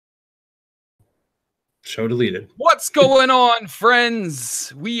Show deleted. What's going on,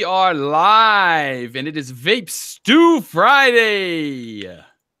 friends? We are live, and it is Vape Stew Friday.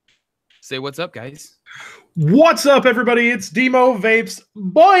 Say what's up, guys. What's up, everybody? It's DmoVapes,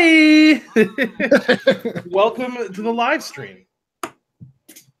 boy! Welcome to the live stream.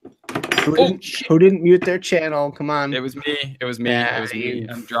 Who didn't mute their channel? Come on. It was me. It was me. Yeah, it was me.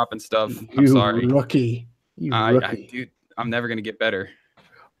 I'm dropping stuff. I'm You sorry. rookie. You rookie. Dude, I'm never going to get better.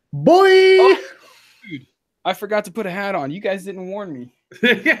 Boy! Oh, dude, I forgot to put a hat on. You guys didn't warn me.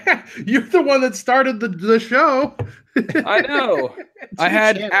 Yeah, you're the one that started the show. I know. I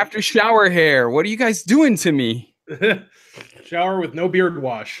had after shower hair. What are you guys doing to me? Shower with no beard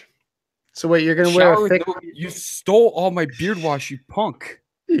wash. So wait, you're gonna wear a fix? You stole all my beard wash, you punk.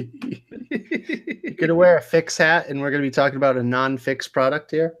 You're gonna wear a fix hat, and we're gonna be talking about a non-fix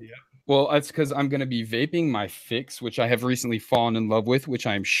product here. Yeah. Well, that's because I'm gonna be vaping my fix, which I have recently fallen in love with, which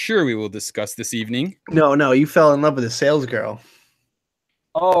I'm sure we will discuss this evening. No, you fell in love with a sales girl.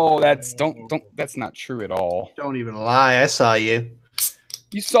 Oh, that's that's not true at all. Don't even lie. I saw you.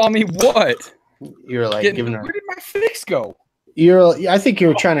 You saw me what? You were like giving her. Where did my fix go? I think you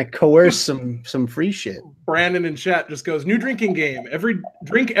were trying to coerce some free shit. Brandon in chat just goes, new drinking game.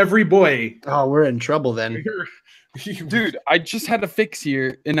 Drink every boy. Oh, we're in trouble then. Dude, I just had a fix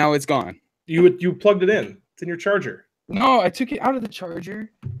here and now it's gone. You plugged it in. It's in your charger. No, I took it out of the charger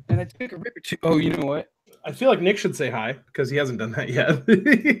and I took a rip or two. Oh, you know what? I feel like Nick should say hi because he hasn't done that yet.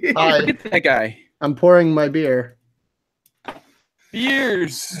 Hi. Look at that guy. I'm pouring my beer.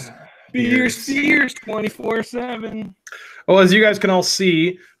 Beers 24/7. Well, as you guys can all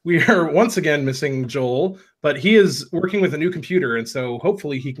see, we are once again missing Joel, but he is working with a new computer, and so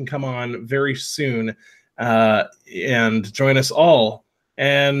hopefully he can come on very soon and join us all.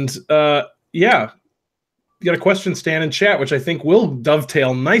 And yeah, you got a question, Stan, in chat, which I think will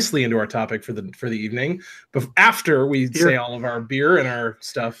dovetail nicely into our topic for the evening. But after we say all of our beer and our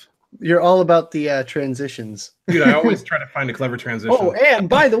stuff. You're all about the transitions. Dude, I always try to find a clever transition. Oh, and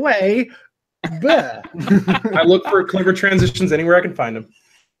by the way, I look for clever transitions anywhere I can find them.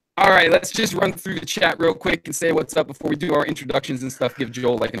 All right, let's just run through the chat real quick and say what's up before we do our introductions and stuff. Give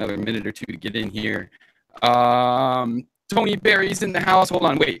Joel like another minute or two to get in here. Tony Berry's in the house. Hold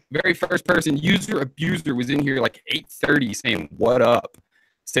on, wait. Very first person, User Abuser, was in here like 8:30 saying, what up?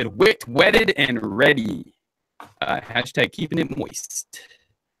 Said, wicked, wetted, and ready. Hashtag keeping it moist.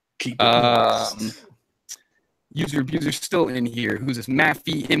 User Abuser still in here. Who's this?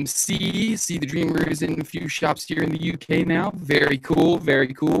 Maffy MC. See the Dreamer is in a few shops here in the UK now. Very cool.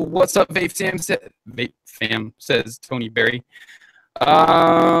 Very cool. What's up, Vape Fam? Says Tony Berry.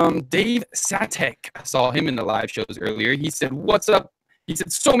 Dave Satek. I saw him in the live shows earlier. He said, what's up? He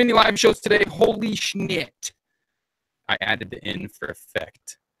said, so many live shows today. Holy schnitt. I added the N for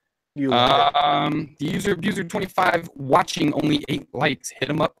effect. The User Abuser 25 watching, only 8 likes. Hit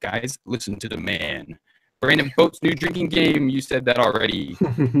him up, guys. Listen to the man. Brandon Boat's new drinking game. You said that already.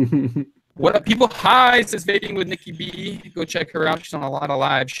 What up, people? Hi, says Vaping with Nikki B. Go check her out. She's on a lot of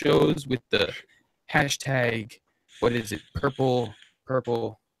live shows with the hashtag. What is it? Purple. Crap,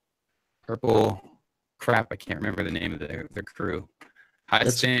 I can't remember the name of their crew. Hi,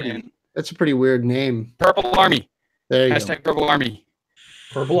 Stan. That's a pretty weird name. Purple Army. There you hashtag go. Purple Army.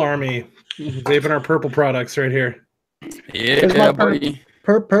 Purple Army. Vaping our purple products right here. Yeah, buddy.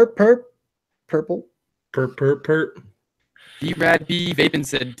 Purple. Perp. D-Rad B Vaping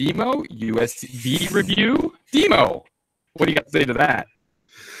said, Demo, USB review? Demo, what do you got to say to that?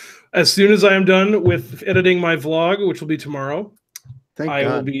 As soon as I am done with editing my vlog, which will be tomorrow, I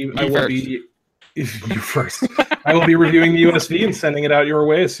will be you first. I will be reviewing the USB and sending it out your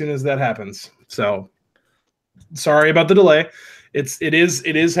way as soon as that happens. So sorry about the delay. It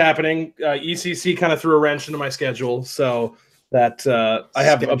is happening. ECC kind of threw a wrench into my schedule, so that I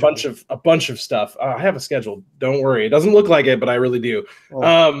have a bunch of stuff. I have a schedule. Don't worry. It doesn't look like it, but I really do.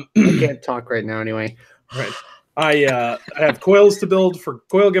 Well, I can't talk right now anyway. Right. I have coils to build for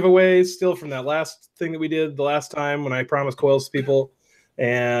coil giveaways still from that last thing that we did the last time when I promised coils to people.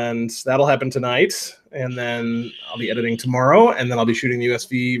 And that'll happen tonight. And then I'll be editing tomorrow. And then I'll be shooting the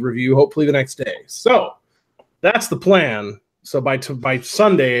USB review hopefully the next day. So that's the plan. So by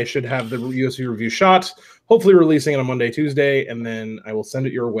Sunday, I should have the USB review shot, hopefully releasing it on Monday, Tuesday, and then I will send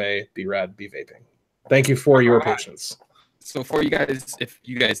it your way. Be rad, be vaping. Thank you for your patience. So for you guys, if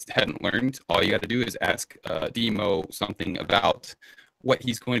you guys hadn't learned, all you got to do is ask Demo something about what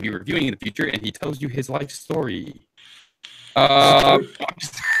he's going to be reviewing in the future, and he tells you his life story.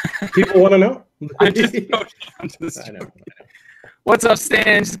 People want to know? I know. What's up,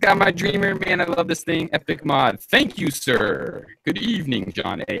 Stan? Just got my Dreamer. Man, I love this thing. Epic mod. Thank you, sir. Good evening,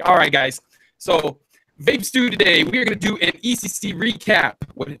 John A. All right, guys. So Vape Stew today. We are going to do an ECC recap.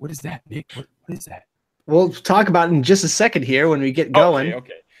 What is that, Nick? What is that? We'll talk about it in just a second here when we get going.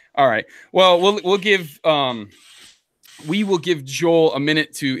 Okay. All right. Well, we'll give we will give Joel a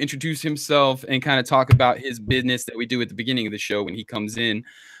minute to introduce himself and kind of talk about his business that we do at the beginning of the show when he comes in.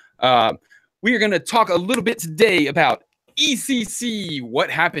 We are going to talk a little bit today about ECC, what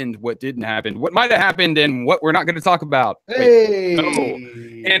happened, what didn't happen, what might have happened, and what we're not going to talk about.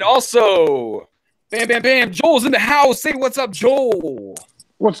 Hey. And also, bam, Joel's in the house. Say what's up, Joel.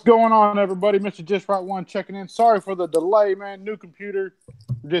 What's going on, everybody? Mr. Just Right One checking in. Sorry for the delay, man. New computer.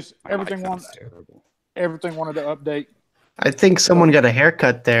 Just everything wanted to update. I think someone got a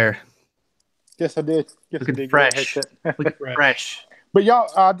haircut there. Yes, I did. Yes, Looking fresh. Looking fresh. But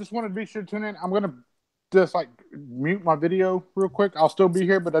y'all, I just wanted to be sure to tune in. I'm gonna just mute my video real quick. I'll still be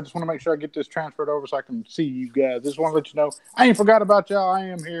here, but I just want to make sure I get this transferred over so I can see you guys. Just want to let you know I ain't forgot about y'all. I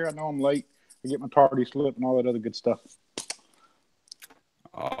am here. I know I'm late. I get my tardy slip and all that other good stuff.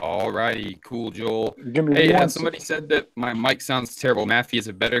 All righty, cool, Joel. Give me Hey, somebody said that my mic sounds terrible. Matthew, is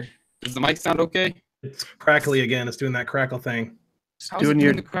it better? Does the mic sound okay? It's crackly again. It's doing that crackle thing. How's it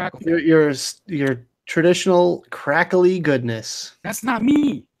doing the crackle thing? Your traditional crackly goodness. That's not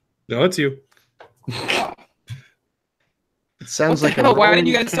me. No, it's you. It sounds like why didn't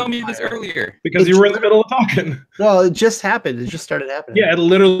you guys tell me this earlier? Because you were in the middle of talking. No, it just happened. It just started happening. Yeah, it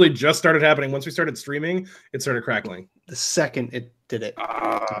literally just started happening. Once we started streaming, it started crackling. The second it did it.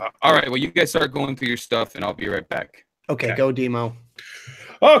 All right, well, you guys start going through your stuff, and I'll be right back. Okay. Go, Demo.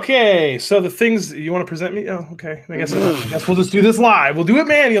 Okay, so the things you want to present me? Oh, okay. I guess we'll just do this live. We'll do it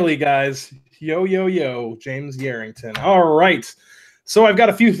manually, guys. Yo, James Yarrington. All right. So I've got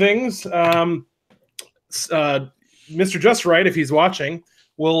a few things. Mr. Just Right, if he's watching,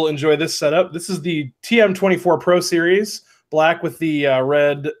 will enjoy this setup. This is the TM24 Pro Series, black with the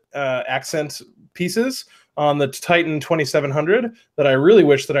red accent pieces on the Titan 2700 that I really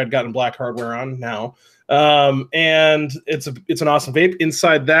wish that I'd gotten black hardware on now. And it's an awesome vape.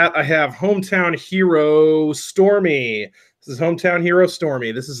 Inside that, I have Hometown Hero Stormy. This is Hometown Hero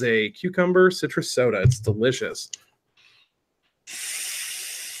Stormy. This is a cucumber citrus soda. It's delicious.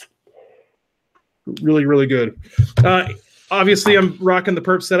 Really, really good. Obviously, I'm rocking the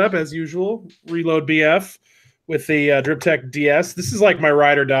perp setup as usual. Reload BF with the DripTech DS. This is like my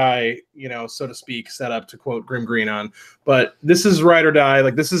ride or die, so to speak, setup to quote Grim Green on. But this is ride or die.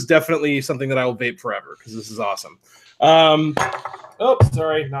 Like, this is definitely something that I will vape forever because this is awesome. Oh,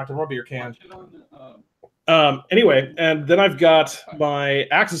 sorry, knocked a rubber beer can. Anyway, and then I've got my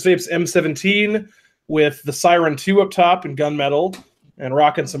Axis Vapes M17 with the Siren 2 up top in gunmetal, and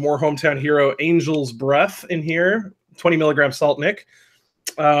rocking some more Hometown Hero Angel's Breath in here, 20 milligram salt nick.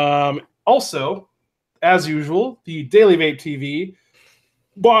 Also, as usual, the DailyVapeTV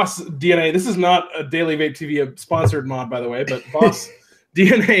Boss DNA. This is not a DailyVapeTV sponsored mod, by the way, but Boss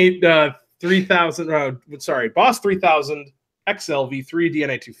DNA 3000. Boss 3000 XL V3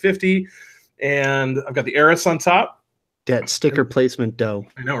 DNA 250, and I've got the Eris on top. That sticker placement dough.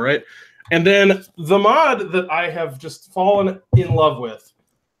 I know, right? And then the mod that I have just fallen in love with.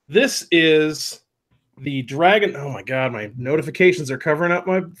 This is the Dragon. Oh my God, my notifications are covering up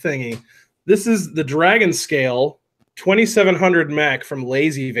my thingy. This is the Dragon Scale 2700 Mac from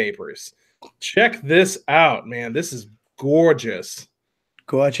Lazy Vapors. Check this out, man. This is gorgeous.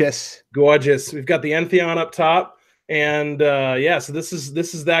 Gorgeous. We've got the Entheon up top. And yeah, so this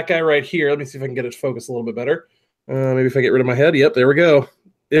is that guy right here. Let me see if I can get it focused a little bit better. Maybe if I get rid of my head. Yep, there we go.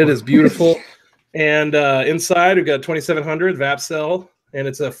 It is beautiful. And inside, we've got 2700 VAP cell, and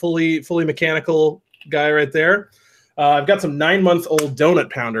it's a fully mechanical guy right there. I've got some 9-month-old donut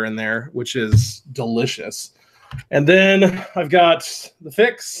pounder in there, which is delicious. And then I've got the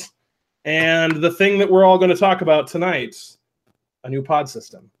fix and the thing that we're all going to talk about tonight, a new pod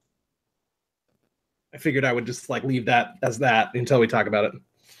system. I figured I would just leave that as that until we talk about it.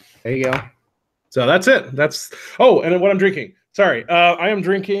 There you go. So that's it. And then what I'm drinking. Sorry, I am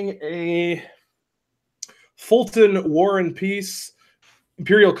drinking a Fulton War and Peace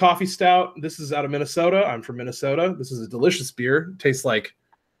Imperial Coffee Stout. This is out of Minnesota. I'm from Minnesota. This is a delicious beer. It tastes like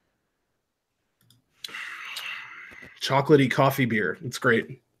chocolatey coffee beer. It's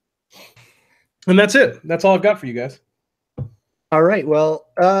great. And that's it. That's all I've got for you guys. All right. Well,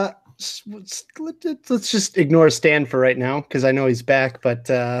 let's just ignore Stan for right now because I know he's back, but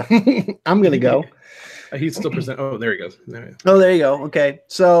I'm going to go. He's still present. Oh, there he goes. Oh, there you go. Okay.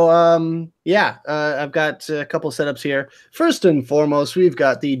 So, I've got a couple setups here. First and foremost, we've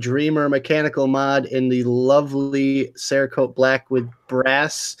got the Dreamer mechanical mod in the lovely Cerakote black with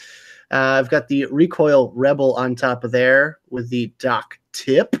brass. I've got the Recoil Rebel on top of there with the Doc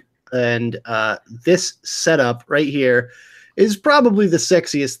tip. And this setup right here is probably the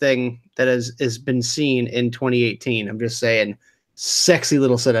sexiest thing that has been seen in 2018. I'm just saying, sexy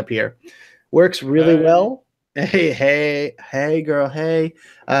little setup here. Works really well. Hey, girl, hey.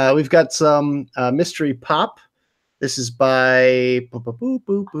 We've got some mystery pop. This is by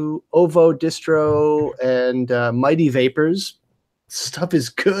Ovo Distro and Mighty Vapors. Stuff is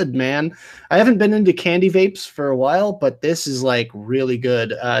good, man. I haven't been into candy vapes for a while, but this is like really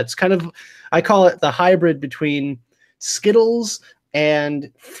good. It's kind of, I call it the hybrid between Skittles and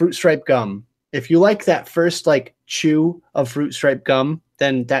Fruit Stripe gum. If you like that first like chew of Fruit Stripe gum,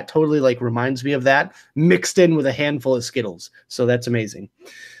 then that totally like reminds me of that mixed in with a handful of Skittles. So that's amazing.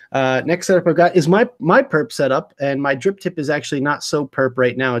 Next setup I've got is my perp setup, and my drip tip is actually not so perp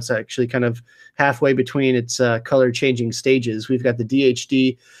right now. It's actually kind of halfway between its color changing stages. We've got the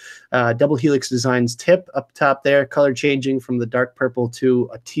DHD double helix designs tip up top there, color changing from the dark purple to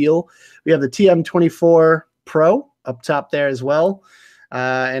a teal. We have the TM24 Pro up top there as well.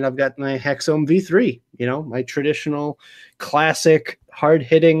 And I've got my Hexome V3, you know, my traditional classic hard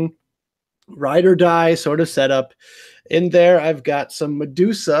hitting ride or die sort of setup. In there, I've got some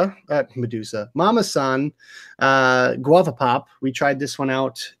Mama-san Guava Pop. We tried this one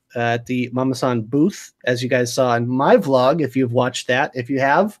out at the Mama-san booth, as you guys saw in my vlog. If you've watched that, if you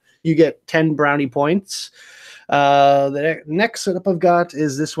have, you get 10 brownie points. The next setup I've got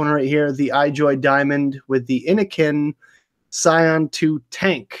is this one right here, the iJoy Diamond with the Inokin Scion 2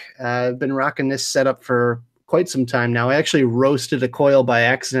 tank. I've been rocking this setup for quite some time now. I actually roasted a coil by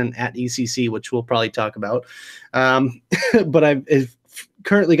accident at ECC, which we'll probably talk about. But I've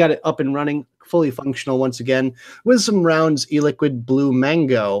currently got it up and running, fully functional once again, with some rounds e-liquid blue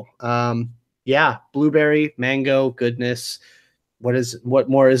mango. Yeah, blueberry, mango, goodness. What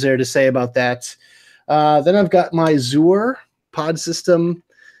more is there to say about that? Then I've got my Zur pod system.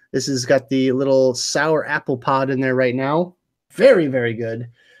 This has got the little sour apple pod in there right now. Very, very good.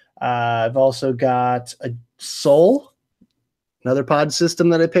 I've also got a Soul, another pod system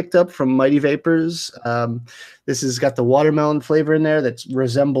that I picked up from Mighty Vapors. This has got the watermelon flavor in there that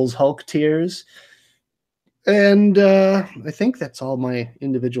resembles Hulk Tears. And I think that's all my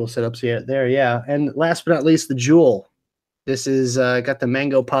individual setups there. Yeah. And last but not least, the Jewel. This is got the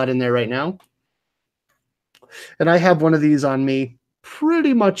mango pod in there right now. And I have one of these on me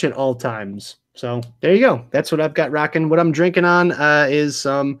pretty much at all times. So there you go. That's what I've got rocking. What I'm drinking on is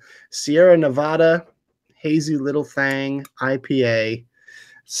some Sierra Nevada Hazy Little Thang IPA,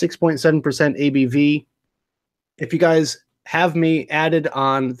 6.7% ABV. If you guys have me added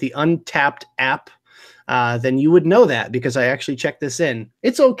on the Untapped app, then you would know that because I actually checked this in.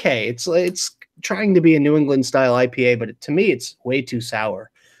 It's okay. It's trying to be a New England style IPA, but to me, it's way too sour.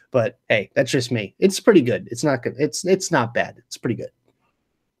 But hey, that's just me. It's pretty good. It's not good. It's not bad. It's pretty good.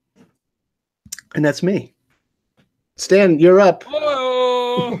 And that's me. Stan, you're up.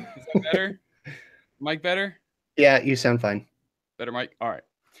 Whoa! Is that better? Mike better? Yeah, you sound fine. Better, Mike? All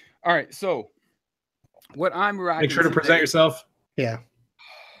right. So what I'm rocking. Make sure to present yourself. Yeah.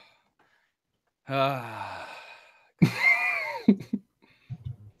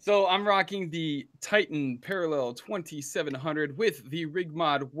 So I'm rocking the Titan Parallel 2700 with the Rig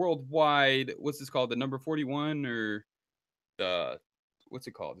Mod Worldwide. What's this called? The number 41 or the what's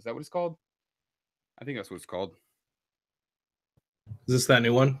it called? Is that what it's called? I think that's what it's called. Is this that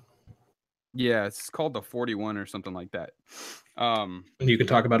new one? Yeah, it's called the 41 or something like that. And you can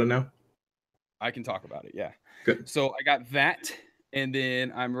talk about it now? I can talk about it, yeah. Good. So I got that, and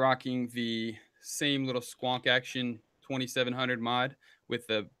then I'm rocking the same little Squonk Action 2700 mod with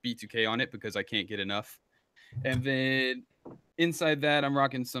the B2K on it because I can't get enough. And then inside that, I'm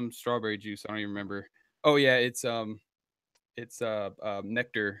rocking some strawberry juice. I don't even remember. Oh yeah, it's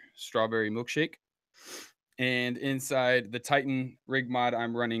Nectar strawberry milkshake. And inside the Titan Rig Mod,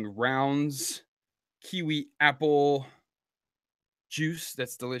 I'm running Rounds kiwi apple juice.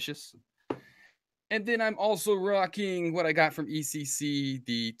 That's delicious. And then I'm also rocking what I got from ECC,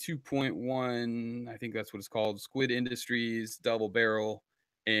 the 2.1, I think that's what it's called, Squid Industries Double Barrel,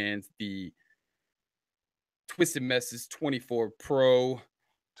 and the Twisted Messes 24 Pro.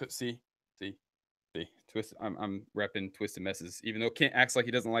 See, Twisted. I'm repping Twisted Messes, even though Kent acts like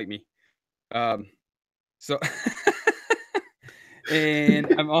he doesn't like me. So,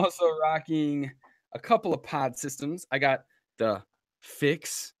 and I'm also rocking a couple of pod systems. I got the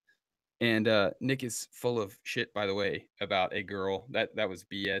Fix, and Nick is full of shit, by the way, about a girl. That was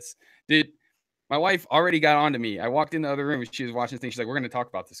BS. Dude, my wife already got on to me. I walked in the other room and she was watching things. She's like, we're going to talk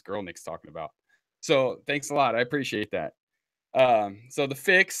about this girl Nick's talking about. So thanks a lot. I appreciate that. So the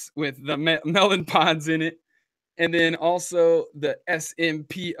Fix with the melon pods in it. And then also the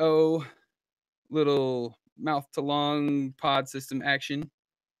SMPO little mouth to lung pod system action.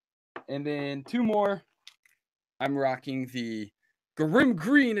 And then 2 more. I'm rocking the Grim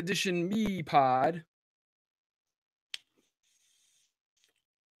Green Edition Me Pod.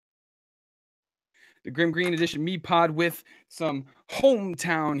 The Grim Green Edition Me Pod with some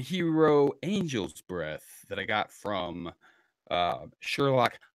Hometown Hero Angel's Breath that I got from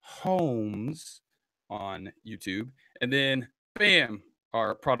Sherlock Holmes on YouTube. And then, bam,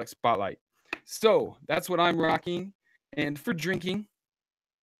 our product spotlight. So that's what I'm rocking. And for drinking,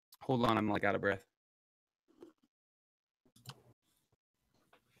 hold on, I'm like out of breath.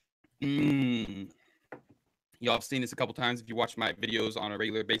 Y'all have seen this a couple times if you watch my videos on a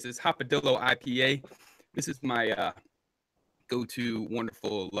regular basis. Hopadillo IPA. This is my go-to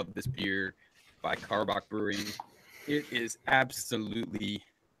wonderful love this beer by Carbach Brewing. It is absolutely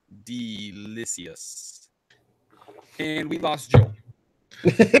delicious. And we lost Joel.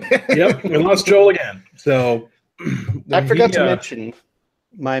 Yep, we lost Joel again. So I forgot to mention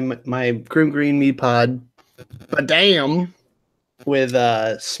my Grim Green Me Pod, damn, with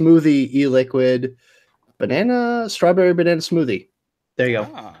smoothie e-liquid strawberry banana smoothie. There you go.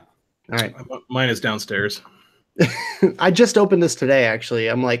 All right, mine is downstairs. I just opened this today. Actually,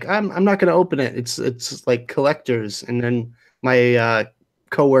 I'm like, I'm not gonna open it. It's like collectors, and then my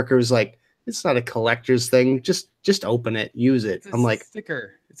coworker's like, it's not a collector's thing. Just open it, use it. I'm like,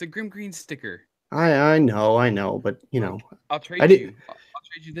 sticker. It's a Grim Green sticker. I know, but you know, I'll trade you. I'll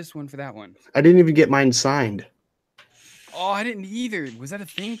trade you this one for that one. I didn't even get mine signed. Oh, I didn't either. Was that a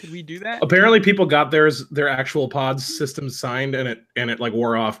thing? Could we do that? Apparently, people got their actual pods systems signed, and it like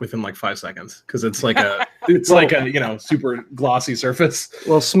wore off within like 5 seconds because it's like a super glossy surface.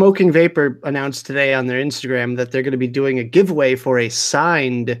 Well, Smoking Vapor announced today on their Instagram that they're going to be doing a giveaway for a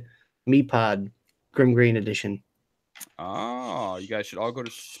signed Me Pod Grim Green Edition. Oh, you guys should all go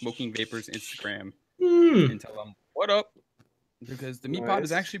to Smoking Vapor's Instagram and tell them what up, because the Me Pod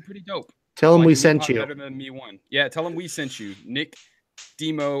is actually pretty dope. Tell them we sent you. Better than Me One. Yeah, tell them we sent you. Nick,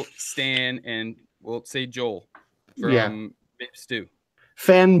 Demo, Stan, and we'll say Joel from Vape Stew.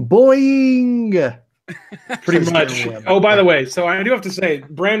 Fanboying. Pretty much. Oh, by the way, so I do have to say,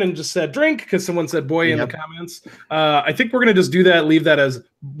 Brandon just said drink because someone said boy in the comments. I think we're gonna just do that. Leave that as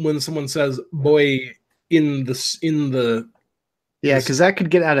when someone says boy in the. Yeah, because that could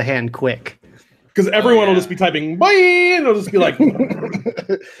get out of hand quick. Because everyone will just be typing boy, and it'll just be like.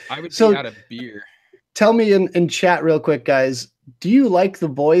 I would be out of beer. Tell me in chat real quick, guys. Do you like the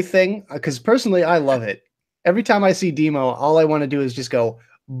boy thing? Because personally, I love it. Every time I see Demo, all I want to do is just go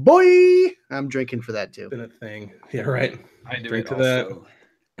boy. I'm drinking for that too. Been a thing. Yeah, right. I do drink it to also.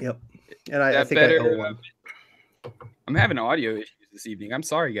 That. Yep. And I think I owe one. I'm having audio issues this evening. I'm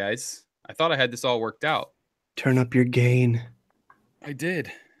sorry, guys. I thought I had this all worked out. Turn up your gain. I did.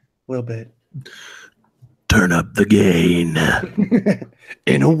 A little bit. Turn up the gain.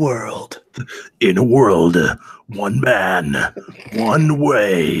 In a world, one man, one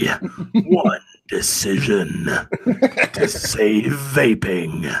way, one decision to save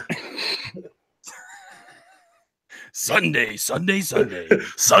vaping. Sunday on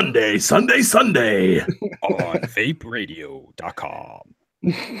vaperadio.com.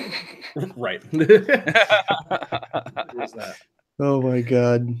 Right. Where's that? Oh my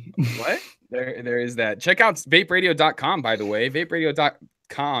God. What? There is that. Check out vaperadio.com, by the way.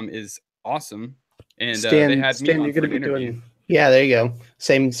 Vaperadio.com is awesome. And they had me on for an interview. Yeah, there you go.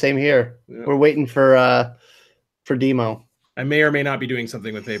 Same here. Yeah. We're waiting for Demo. I may or may not be doing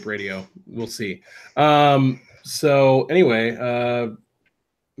something with Vape Radio. We'll see. So anyway,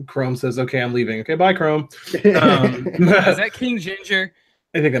 Chrome says, okay, I'm leaving. Okay, bye, Chrome. Is that King Ginger?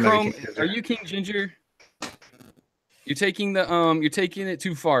 I think I'm Chrome, King Ginger. Are you King Ginger? You're taking it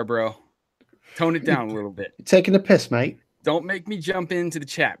too far, bro. Tone it down a little bit. You're taking a piss, mate. Don't make me jump into the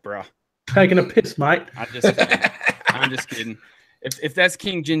chat, bro. Taking a piss, mate. I'm just kidding. If that's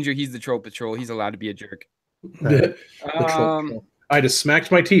King Ginger, he's the Troll Patrol. He's allowed to be a jerk. I just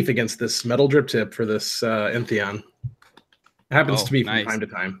smacked my teeth against this metal drip tip for this Entheon. It happens to me from time to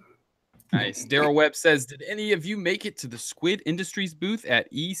time. Nice. Daryl Webb says, did any of you make it to the Squid Industries booth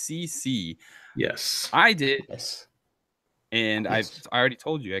at ECC? Yes. I did. Yes. And yes. I already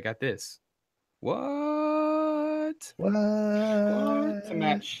told you I got this. What? To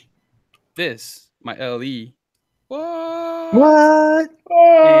match this, my LE. What?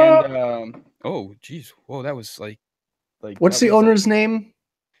 And oh geez, whoa, that was like what's the owner's name?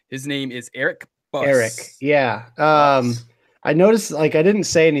 His name is Eric Buss. Eric, yeah. I noticed, like, I didn't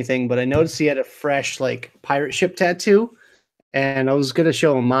say anything, but I noticed he had a fresh like pirate ship tattoo, and I was gonna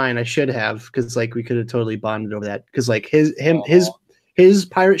show him mine. I should have, because like we could have totally bonded over that. Because like his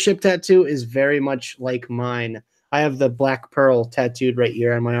pirate ship tattoo is very much like mine. I have the black pearl tattooed right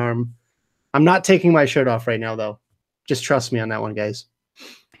here on my arm. I'm not taking my shirt off right now, though. Just trust me on that one, guys.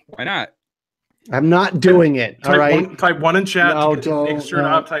 Why not? I'm not doing it. All right. Type 1 in chat. No, to get don't, Nick's shirt no.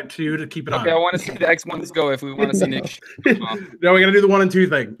 off. Type 2 to keep it Okay, I on. want to see the X1s go if we want to see Nick. No, we got to do the 1 and 2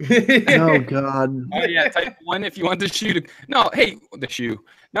 thing. Oh God. Oh yeah, type 1 if you want the shoe to. No, hey, the shoe.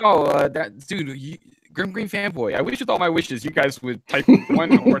 No, that dude, Grim Green fanboy. I wish with all my wishes you guys would type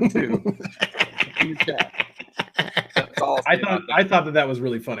 1 or 2 in the chat. I thought that was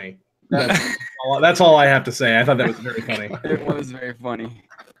really funny. That's all I have to say. I thought that was very funny. It was very funny.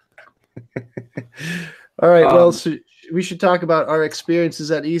 All right. Well, so we should talk about our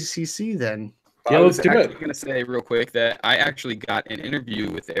experiences at ECC then. Yeah, let's do it. I'm going to say real quick that I actually got an interview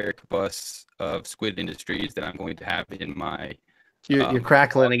with Eric Buss of Squid Industries that I'm going to have in my. You're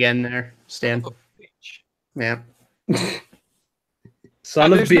crackling again there, Stan. Yeah.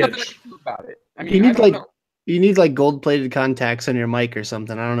 Son of There's bitch. nothing I can do about it. I mean, You need like gold-plated contacts on your mic or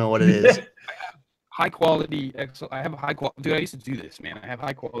something. I don't know what it is. high quality. I have high quality. Dude, I used to do this, man. I have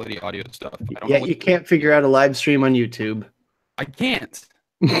high quality audio stuff. Yeah, you can't figure out a live stream on YouTube. I can't.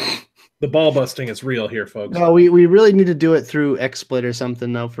 The ball busting is real here, folks. No, we really need to do it through XSplit or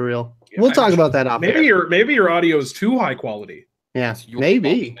something, though. For real, we'll talk about that off Maybe air. your audio is too high quality. Yeah, It's your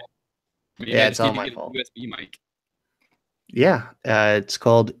maybe. fault. Yeah, it's just all need to my get a fault. USB mic. Yeah, it's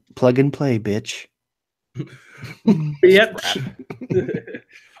called plug and play, bitch. Bitch.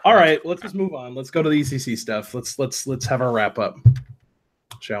 All right, let's just move on. Let's go to the ECC stuff. Let's have our wrap up,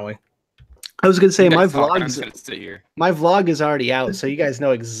 shall we? I was gonna say You my guys talk, I'm vlog just gonna sit here. is already out, so you guys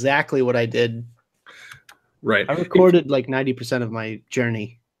know exactly what I did. Right. I recorded like 90% of my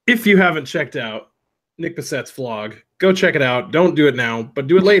journey. If you haven't checked out Nick Bassett's vlog, go check it out. Don't do it now, but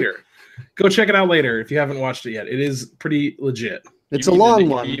do it later. Go check it out later if you haven't watched it yet. It is pretty legit. It's You a mean long the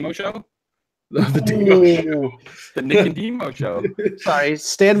one. Demo show? The Dmo show. The Nick and Demo show. Sorry,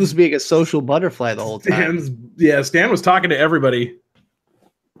 Stan was being a social butterfly the whole time. Stan was talking to everybody.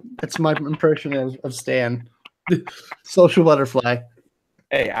 That's my impression of Stan. Social butterfly.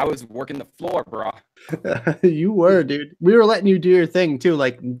 Hey, I was working the floor, bro. You were, dude. We were letting you do your thing too.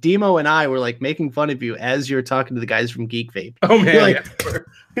 Like Demo and I were like making fun of you as you're talking to the guys from Geek Vape. Oh man! You're like,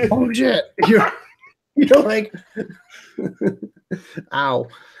 oh shit! You're like, ow!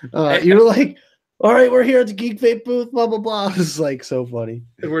 You're like, all right, we're here at the Geek Vape booth. Blah blah blah. It's like so funny.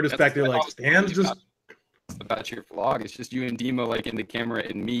 We're just back there like Stan's just. About your vlog, it's just you and Demo like in the camera,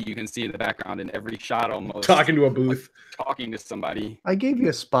 and me you can see in the background in every shot almost talking to a booth, like, talking to somebody. I gave you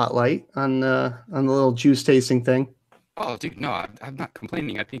a spotlight on the little juice tasting thing. Oh, dude, no, I'm not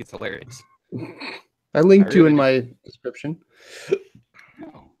complaining. I think it's hilarious. I linked you in my description.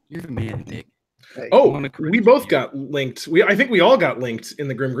 No, you're the man, Nick. Oh, we both got linked. I think we all got linked in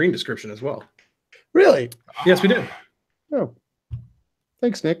the Grim Green description as well. Really? Yes, we did. Oh,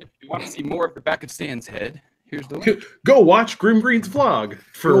 thanks, Nick. If you want to see more of the back of Stan's head, here's the link. Go watch Grim Green's vlog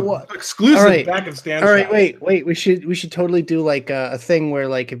for exclusive back of Stan's. All right, wait. We should totally do like a thing where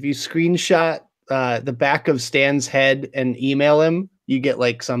like if you screenshot the back of Stan's head and email him, you get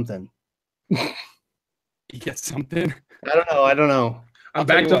like something. You get something? I don't know. I'm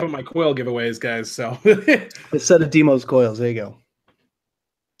backed up on my coil giveaways, guys. So a set of Demo's coils. There you go.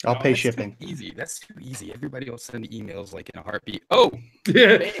 I'll pay shipping. Easy. That's too easy. Everybody will send emails like in a heartbeat. Oh,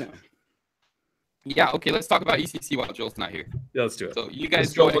 yeah. Bam. Yeah. Okay. Let's talk about ECC while Joel's not here. Yeah, let's do it. So you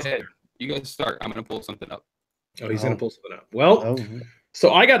guys go ahead. You guys start. I'm gonna pull something up. Oh, he's gonna pull something up. Well,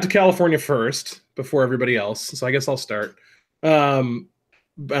 so I got to California first before everybody else, so I guess I'll start. And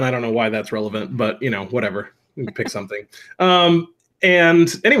I don't know why that's relevant, but whatever. We can pick something.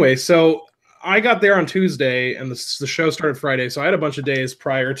 And anyway, so I got there on Tuesday, and the show started Friday. So I had a bunch of days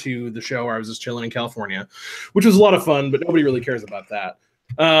prior to the show where I was just chilling in California, which was a lot of fun, but nobody really cares about that.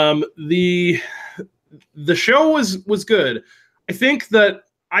 The show was good. I think that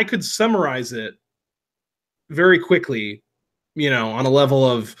I could summarize it very quickly, on a level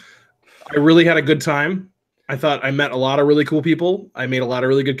of I really had a good time. I thought I met a lot of really cool people. I made a lot of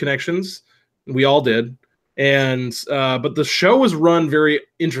really good connections. We all did. And but the show was run very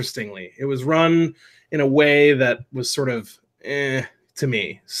interestingly. It was run in a way that was sort of to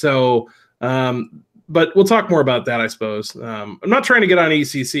me. So but we'll talk more about that, I suppose. I'm not trying to get on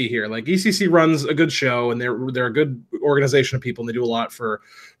ECC here. Like ECC runs a good show, and they're a good organization of people, and they do a lot for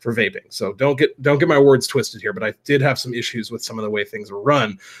vaping. So don't get my words twisted here. But I did have some issues with some of the way things were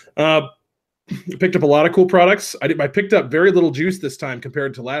run. Picked up a lot of cool products. I picked up very little juice this time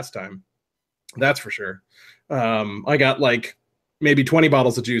compared to last time. That's for sure. I got like maybe 20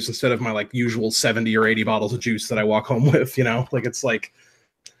 bottles of juice instead of my like usual 70 or 80 bottles of juice that I walk home with, you know, like it's like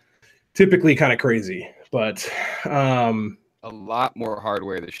typically kind of crazy, but a lot more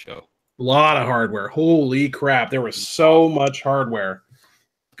hardware this show. A lot of hardware. Holy crap. There was so much hardware.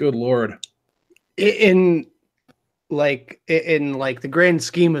 Good Lord. In the grand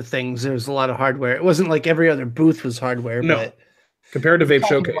scheme of things, there was a lot of hardware. It wasn't like every other booth was hardware, no. But compared to Vape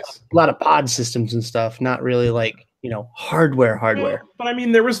Showcase. A lot of pod systems and stuff, not really like, you know, hardware. Yeah, but I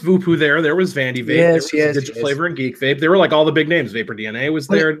mean, there was Voopoo there was Vandy Vape, there was Digital Flavor and Geek Vape. There were like all the big names. Vapor DNA was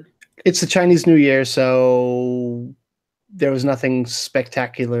there. It's the Chinese New Year, so there was nothing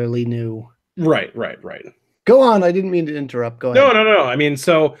spectacularly new. Right. Go on. I didn't mean to interrupt. Go ahead. No. I mean,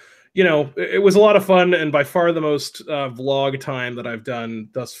 so, you know, it was a lot of fun and by far the most vlog time that I've done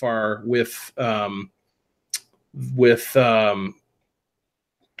thus far with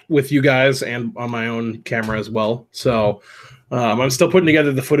you guys and on my own camera as well. So I'm still putting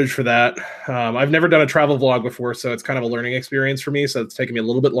together the footage for that. I've never done a travel vlog before, so it's kind of a learning experience for me. So it's taken me a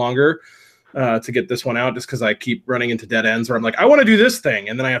little bit longer to get this one out just because I keep running into dead ends where I'm like, I want to do this thing.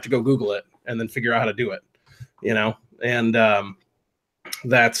 And then I have to go Google it and then figure out how to do it, you know? And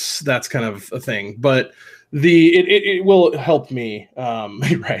that's kind of a thing. But it will help me,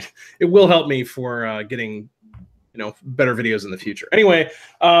 right? It will help me for getting, you know, better videos in the future. Anyway,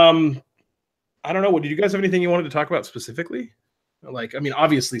 I don't know. Did you guys have anything you wanted to talk about specifically? Like, I mean,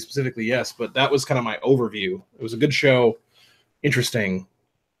 obviously, specifically, yes, but that was kind of my overview. It was a good show, interesting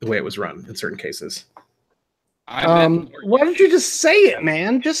the way it was run in certain cases. Why don't you just say it,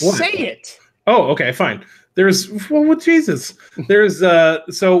 man? Just say it. Oh, okay, fine. Jesus. There's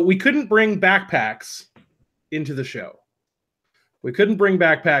so we couldn't bring backpacks into the show. We couldn't bring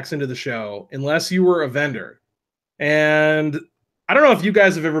backpacks into the show unless you were a vendor. And I don't know if you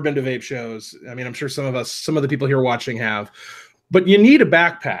guys have ever been to vape shows. I mean, I'm sure some of the people here watching have, but you need a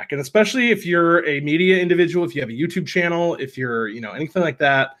backpack. And especially if you're a media individual, if you have a YouTube channel, if you're, you know, anything like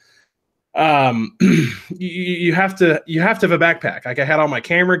that, you have to have a backpack. Like I had all my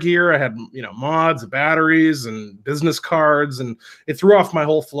camera gear, I had, you know, mods, batteries and business cards, and it threw off my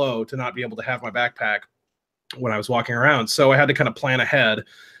whole flow to not be able to have my backpack when I was walking around. So I had to kind of plan ahead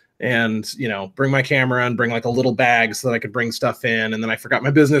and, you know, bring my camera and bring like a little bag so that I could bring stuff in. And then I forgot my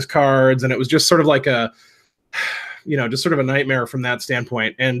business cards. And it was just sort of like a, you know, just sort of a nightmare from that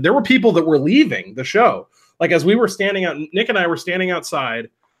standpoint. And there were people that were leaving the show. Like as we were standing out, Nick and I were standing outside,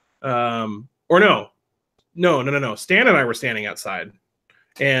 no. Stan and I were standing outside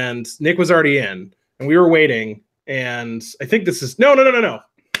and Nick was already in and we were waiting. And I think this is, no. No.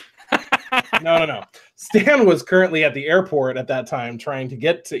 Stan was currently at the airport at that time trying to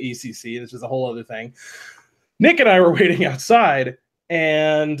get to ECC. This is a whole other thing. Nick and I were waiting outside,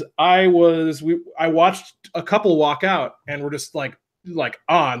 and I watched a couple walk out, and we're just like,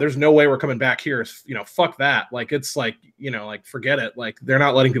 there's no way we're coming back here. You know, fuck that. Like, it's like, you know, like, forget it. Like, they're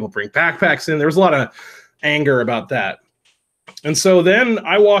not letting people bring backpacks in. There was a lot of anger about that. And so then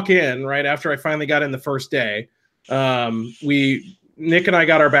I walk in right after I finally got in the first day. Nick and I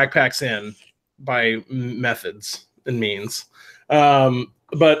got our backpacks in by methods and means.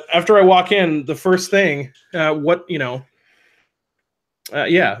 But after I walk in, the first thing, it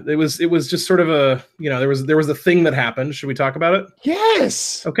was just sort of a, you know, there was a thing that happened. Should we talk about it?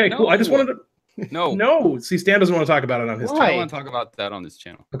 Yes. Okay, cool. I just wanted to. No. See, Stan doesn't want to talk about it on his channel. I don't want to talk about that on this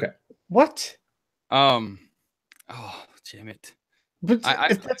channel. Okay. What? Oh, damn it. But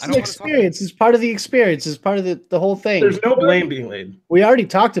if that's the experience, it's part of the experience, it's part of the whole thing. There's no blame being laid. We already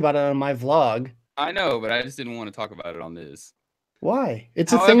talked about it on my vlog. I know, but I just didn't want to talk about it on this. Why?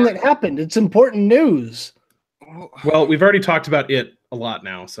 It's a thing that happened. It's important news. Well, we've already talked about it a lot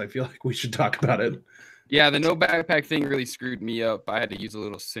now, so I feel like we should talk about it. Yeah, the no backpack thing really screwed me up. I had to use a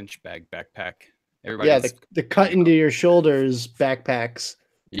little cinch bag backpack. The cut into your shoulders backpacks.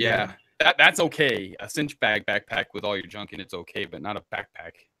 Yeah. That's okay. A cinch bag backpack with all your junk in it's okay, but not a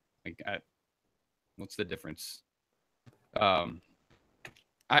backpack. Like, what's the difference? Fine.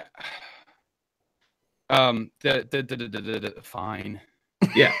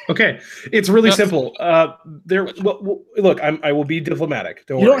 Yeah. Okay. It's really simple. Look, I will be diplomatic.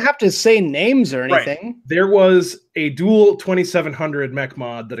 You don't have to say names or anything. Right. There was a dual 2700 mech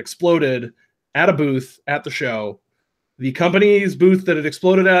mod that exploded at a booth at the show. The company's booth that it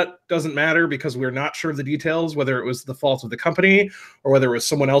exploded at doesn't matter because we're not sure of the details, whether it was the fault of the company or whether it was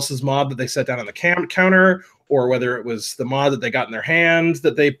someone else's mod that they set down on the counter or whether it was the mod that they got in their hands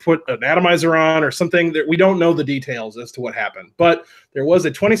that they put an atomizer on or something. That we don't know the details as to what happened. But there was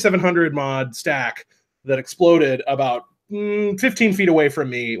a 2700 mod stack that exploded about 15 feet away from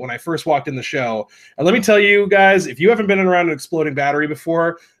me when I first walked in the show. And let me tell you guys, if you haven't been around an exploding battery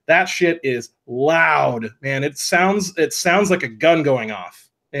before, that shit is loud, man. It sounds like a gun going off.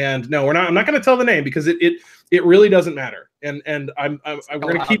 And no, I'm not going to tell the name because it really doesn't matter. And I'm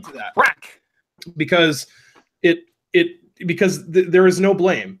going to keep to that because there is no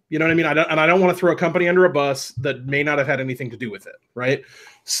blame. You know what I mean? I don't want to throw a company under a bus that may not have had anything to do with it, right?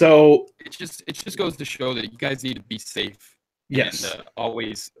 So it just goes to show that you guys need to be safe. Yes. And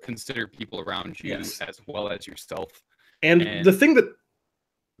always consider people around you as well as yourself. And the thing that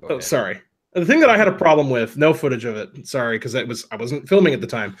the thing that I had a problem with, no footage of it, sorry, because I wasn't filming at the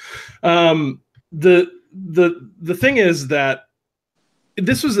time. The thing is that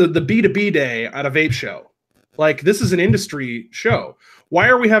this was the B2B day at a vape show. Like, this is an industry show. Why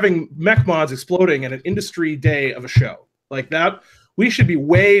are we having mech mods exploding at an industry day of a show? Like that, we should be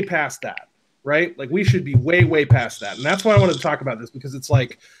way past that, right? Like, we should be way, way past that. And that's why I wanted to talk about this, because it's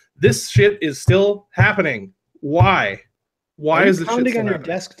like, this shit is still happening. Why? Why is this shit still on your happening?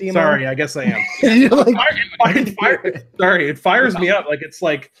 desk, Dmo? Sorry, I guess I am. Sorry, it fires me up. Like,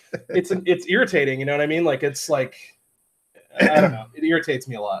 it's irritating. You know what I mean? Like, it's like, I don't know. It irritates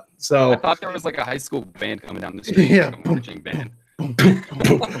me a lot. So I thought there was like a high school band coming down the street, like a marching band. No,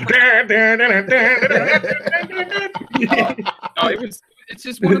 it's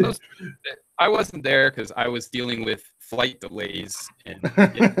just one of those. I wasn't there because I was dealing with flight delays, and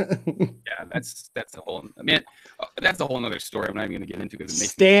that's a whole. I mean, that's a whole other story. I'm not even going to get into because it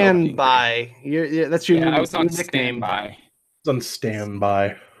makes standby. That's your. I was on nickname. standby. On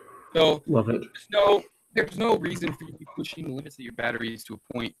standby. So love it. There's no reason for you to be pushing the limits of your batteries to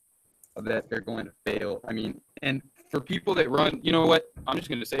a point that they're going to fail. I mean, and for people that run, you know what? I'm just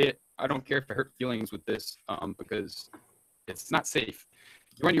going to say it. I don't care if I hurt feelings with this, because it's not safe.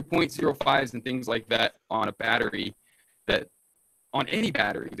 You run your 0.05s and things like that on a battery, on any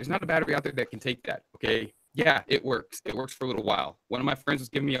battery. There's not a battery out there that can take that. Okay. Yeah, it works. It works for a little while. One of my friends was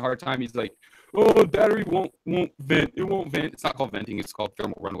giving me a hard time. He's like, "Oh, the battery won't vent. It won't vent." It's not called venting. It's called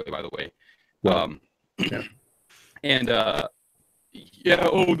thermal runaway, by the way. And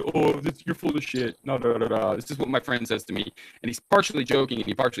you're full of shit. No. This is what my friend says to me, and he's partially joking and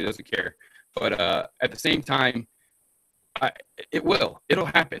he partially doesn't care. But at the same time, it'll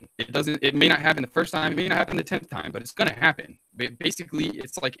happen. It may not happen the first time, it may not happen the 10th time, but it's gonna happen. Basically,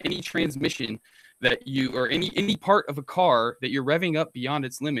 it's like any transmission that or any part of a car that you're revving up beyond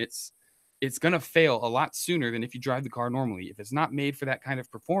its limits, it's gonna fail a lot sooner than if you drive the car normally. If it's not made for that kind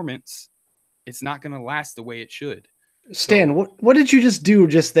of performance, it's not going to last the way it should. Stan, what did you just do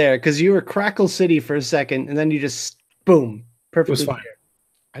just there? Because you were Crackle City for a second, and then you just, boom, perfectly. It was fine.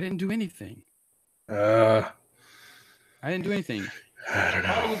 I didn't do anything. I didn't do anything. I don't know.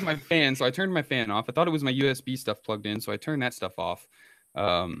 I thought it was my fan, so I turned my fan off. I thought it was my USB stuff plugged in, so I turned that stuff off.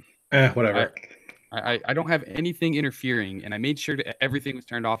 Whatever. I don't have anything interfering, and I made sure that everything was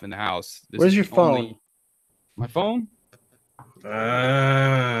turned off in the house. Where's your phone? My phone?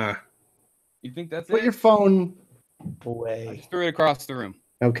 You think that's Put it? your phone I away. just threw it across the room.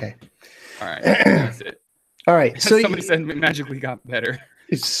 Okay. All right. That's it. All right. So somebody said it magically got better.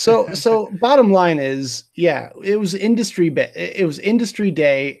 So bottom line is, it was industry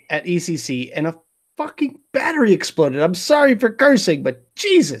day at ECC, and a fucking battery exploded. I'm sorry for cursing, but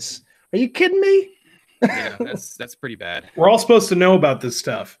Jesus, are you kidding me? Yeah, that's pretty bad. We're all supposed to know about this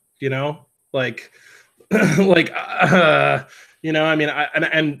stuff, you know, like, I mean,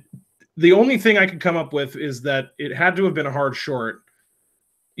 and the only thing I could come up with is that it had to have been a hard short,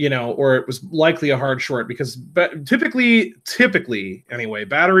 you know, or it was likely a hard short, because typically anyway,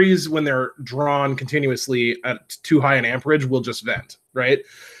 batteries, when they're drawn continuously at too high an amperage, will just vent, right?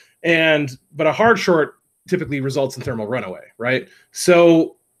 But a hard short typically results in thermal runaway, right?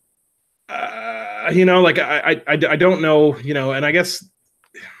 So, like I don't know, you know, and I guess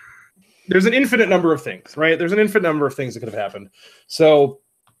there's an infinite number of things, right? There's an infinite number of things that could have happened. So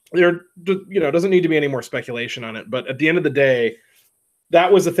there, you know, doesn't need to be any more speculation on it. But at the end of the day, that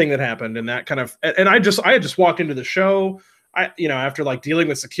was the thing that happened, and that kind of, and I had just walked into the show, after like dealing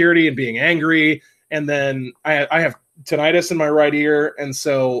with security and being angry, and then I have tinnitus in my right ear, and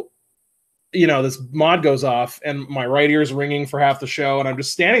so, you know, this mod goes off, and my right ear is ringing for half the show, and I'm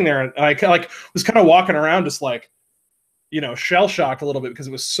just standing there, and I was kind of walking around, just like, you know, shell shocked a little bit because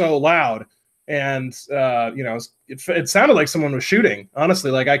it was so loud, and it sounded like someone was shooting.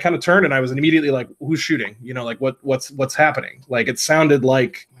 Honestly, like I kind of turned and I was immediately like, "Who's shooting?" You know, like what's happening? Like it sounded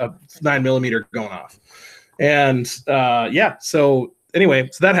like a 9mm going off, and So anyway,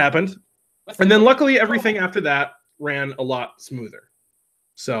 so that happened, and then luckily everything after that ran a lot smoother.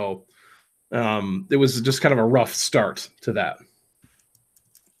 So it was just kind of a rough start to that.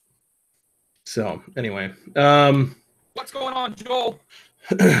 So anyway, what's going on, Joel?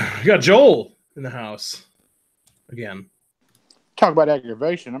 We got Joel in the house again. Talk about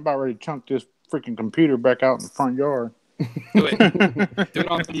aggravation. I'm about ready to chunk this freaking computer back out in the front yard. Do it. Do it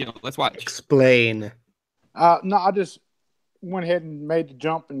on video. Let's watch. Explain. No, I just went ahead and made the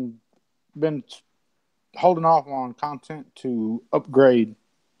jump and been holding off on content to upgrade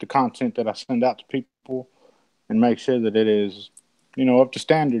the content that I send out to people and make sure that it is, up to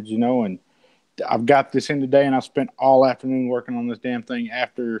standards, and I've got this in today, and I spent all afternoon working on this damn thing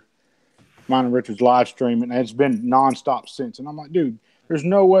after mine and Richard's live stream, and it's been nonstop since. And I'm like, dude, there's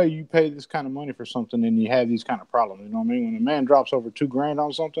no way you pay this kind of money for something and you have these kind of problems. You know what I mean? When a man drops over $2,000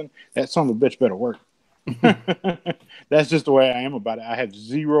 on something, that son of a bitch better work. That's just the way I am about it. I have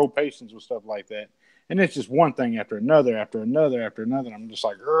zero patience with stuff like that. And it's just one thing after another, after another, after another. And I'm just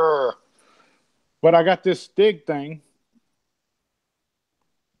like, ugh. But I got this Stig thing.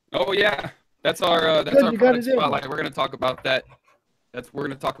 Oh, yeah. That's our product spotlight. We're going to talk about that. We're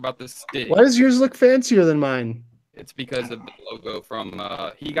going to talk about this Stig. Why does yours look fancier than mine? It's because of the logo from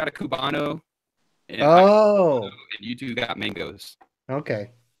he got a Cubano. And and you two got mangoes.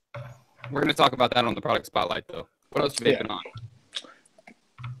 Okay. We're going to talk about that on the product spotlight, though. What else you vaping on?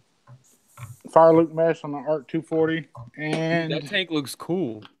 Fire loop mesh on the ARC 240. And that tank looks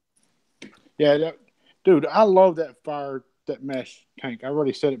cool. Yeah, dude, I love that mesh tank. I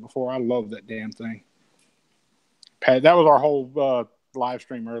already said it before. I love that damn thing. Pat, that was our whole live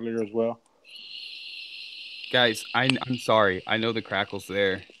stream earlier as well. Guys, I'm sorry. I know the crackle's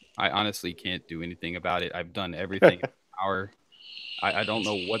there. I honestly can't do anything about it. I've done everything in power. I don't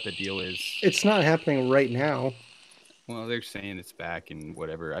know what the deal is. It's not happening right now. Well, they're saying it's back and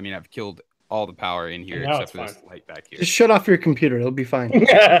whatever. I mean, I've killed all the power in here except for this light back here. Just shut off your computer. It'll be fine.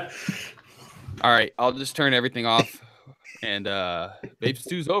 All right. I'll just turn everything off and Vape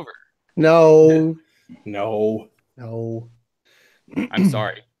Stew's over. No. I'm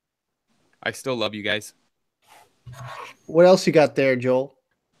sorry. I still love you guys. What else you got there, Joel?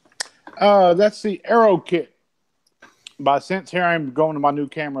 That's the Aero Kit. By Sense, here I'm going to my new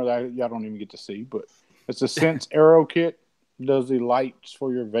camera that y'all don't even get to see, but it's a Sense Aero Kit. It does the lights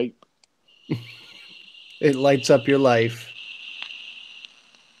for your vape. It lights up your life.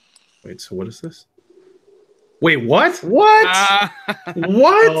 Wait, so what is this? Wait, what? What?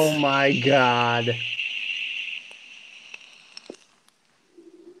 What? Oh my god.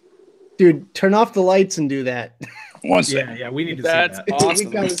 Dude, turn off the lights and do that. Yeah, we need to see that. Awesome.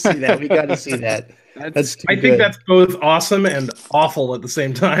 We gotta see that. We gotta see that. I think that's both awesome and awful at the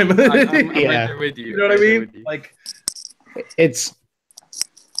same time. I'm right there with you. You know what I mean? Like, it's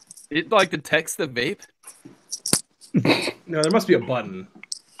like the text the vape. No, there must be a button.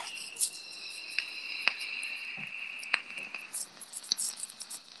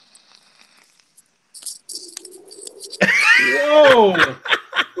 Whoa!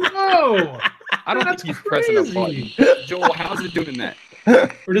 Whoa! I don't think he's pressing a button. Joel, how's it doing that?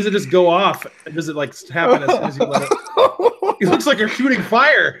 Or does it just go off? Does it like happen as soon as you let it? It looks like you're shooting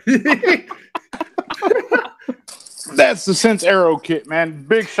fire. That's the Sense Aero Kit, man.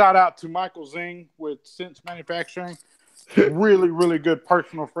 Big shout out to Michael Zing with Sense Manufacturing. Really, really good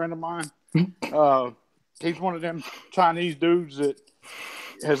personal friend of mine. He's one of them Chinese dudes that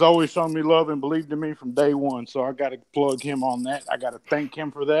has always shown me love and believed in me from day one. So I got to plug him on that. I got to thank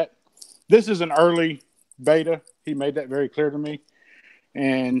him for that. This is an early beta. He made that very clear to me.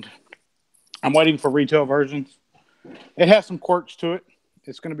 And I'm waiting for retail versions. It has some quirks to it.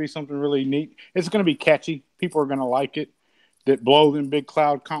 It's going to be something really neat. It's going to be catchy. People are going to like it. That blow them big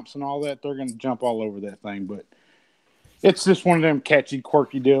cloud comps and all that, they're going to jump all over that thing. But it's just one of them catchy,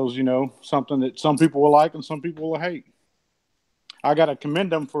 quirky deals, something that some people will like and some people will hate. I got to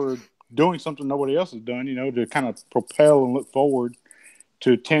commend them for doing something nobody else has done, to kind of propel and look forward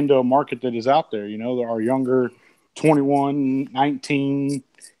to tend to a market that is out there. There are younger 21,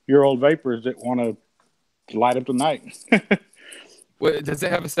 19-year-old vapors that want to light up the night. Well, does it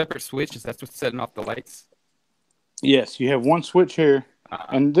have a separate switch? Is that what's setting off the lights? Yes, you have one switch here,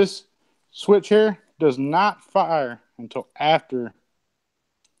 and this switch here does not fire until after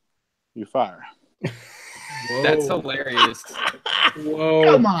you fire. Whoa. That's hilarious.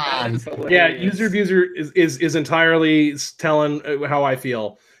 Whoa! Come on. Yeah, user abuser is entirely telling how I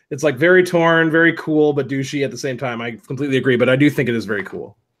feel. It's like very torn, very cool, but douchey at the same time. I completely agree, but I do think it is very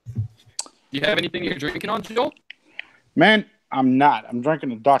cool. Do you have anything you're drinking on, Joel? Man, I'm not. I'm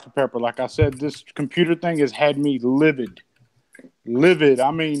drinking a Dr. Pepper. Like I said, this computer thing has had me livid.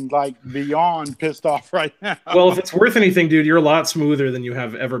 I mean, like beyond pissed off right now. Well, if it's worth anything, dude, you're a lot smoother than you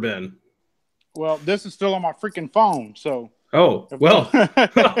have ever been. Well, this is still on my freaking phone, so. Oh, well.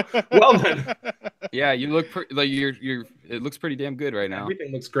 Well then. Yeah, you look like you're. It looks pretty damn good right now.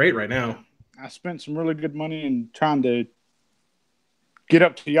 Everything looks great right now. I spent some really good money in trying to get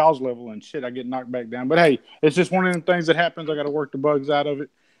up to y'all's level, and shit, I get knocked back down. But hey, it's just one of them things that happens. I got to work the bugs out of it.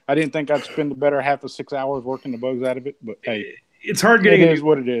 I didn't think I'd spend the better half of 6 hours working the bugs out of it, but hey, it's hard getting. It is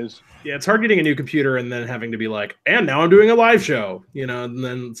what it is. Yeah, it's hard getting a new computer and then having to be like, and now I'm doing a live show, and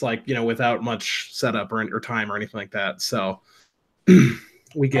then it's like, without much setup or time or anything like that. So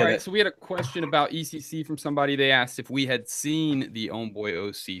we get it. So we had a question about ECC from somebody. They asked if we had seen the Own Boy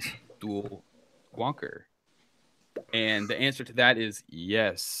OC dual Wonker. And the answer to that is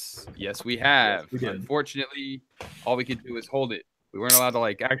yes. Yes, we have. Yes, we did. Unfortunately, all we could do is hold it. We weren't allowed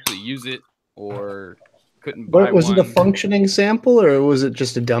to actually use it, or couldn't buy But was one. it a functioning sample or was it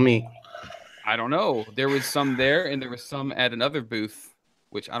just a dummy? I don't know. There was some there, and there was some at another booth,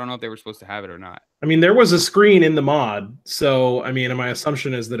 which I don't know if they were supposed to have it or not. I mean, there was a screen in the mod, so I mean, my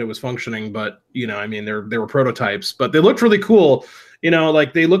assumption is that it was functioning. But there were prototypes, but they looked really cool.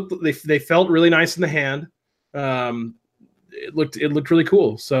 They felt really nice in the hand. It looked really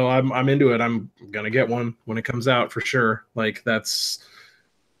cool. So I'm into it. I'm gonna get one when it comes out for sure. That's.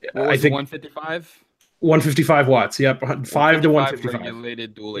 I think 155. 155 watts. Yep, 5 to 155.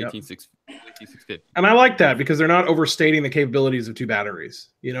 Regulated dual 18650. And I like that because they're not overstating the capabilities of two batteries.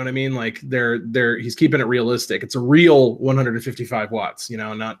 You know what I mean? He's keeping it realistic. It's a real 155 watts.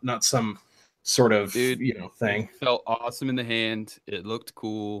 Not some sort of thing. It felt awesome in the hand. It looked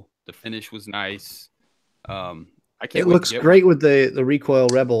cool. The finish was nice. It looks great with the Recoil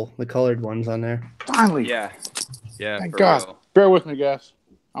Rebel, the colored ones on there. Finally. Yeah. Thank God. Real. Bear with me, guys.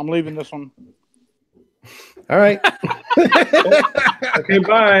 I'm leaving this one. All right. Okay,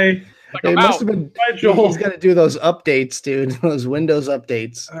 bye. It must have been. Bye, Joel. He's got to do those updates, dude. Those Windows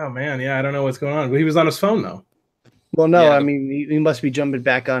updates. Oh man, yeah, I don't know what's going on. He was on his phone though. Well, no, I mean he must be jumping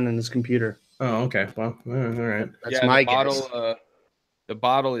back on his computer. Oh, okay. Well, all right. That's my guess. The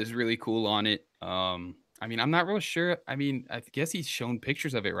bottle is really cool on it. I mean, I'm not real sure. I mean, I guess he's shown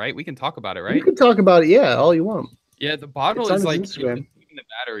pictures of it, right? We can talk about it, right? You can talk about it, yeah, all you want. Yeah, the bottle is even the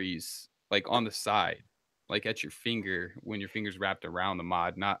batteries on the side, at your finger when your finger's wrapped around the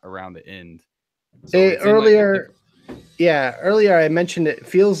mod, not around the end. So earlier I mentioned it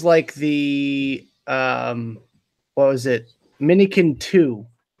feels like the what was it? Minikin 2.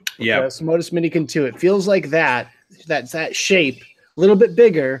 Yeah. Modus Minikin 2. It feels like that shape, a little bit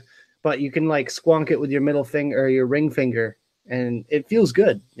bigger, but you can squonk it with your middle finger or your ring finger, and it feels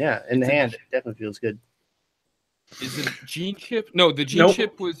good. Yeah, in the hand, it definitely feels good. Is it Gene chip? No, the Gene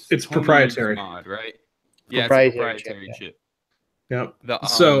chip was it's proprietary mod, right? Yeah, proprietary chip. Yep.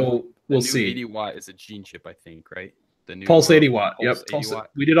 So we'll see. 80 watt is a Gene chip, I think, right? The new Pulse 80 watt. Pulse Yep. 80 watt.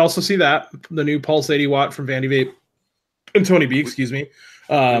 We did also see that the new Pulse 80 watt from Vandy Vape and Tony B. Excuse me.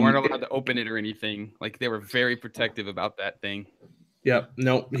 We weren't allowed to open it or anything. They were very protective about that thing. Yep.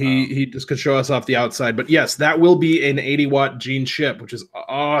 No, he just could show us off the outside. But yes, that will be an 80 watt Gene chip, which is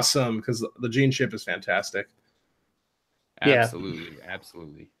awesome because the Gene chip is fantastic. Absolutely.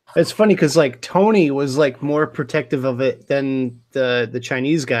 It's funny because Tony was more protective of it than the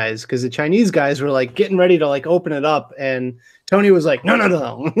Chinese guys, because the Chinese guys were getting ready to open it up, and Tony was like, no.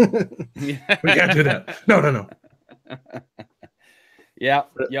 We can't do that. No. Yeah.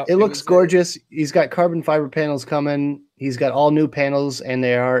 It looks gorgeous. He's got carbon fiber panels coming. He's got all new panels, and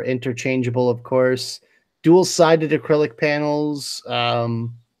they are interchangeable, of course. Dual-sided acrylic panels.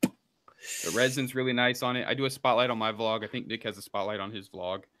 The resin's really nice on it. I do a spotlight on my vlog. I think Nick has a spotlight on his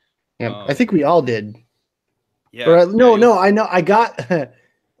vlog. Yeah, I think we all did. Yeah. No, I know. I got. I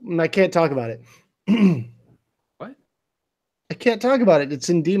can't talk about it. What? I can't talk about it. It's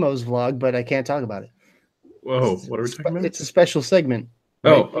in Demo's vlog, but I can't talk about it. Whoa, what are we talking about? It's a special segment.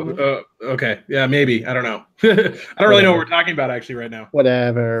 Right? Okay. Yeah, maybe. I don't know. I don't really know what we're talking about actually right now.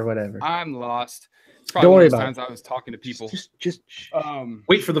 Whatever. I'm lost. Don't worry about times I was talking to people. Just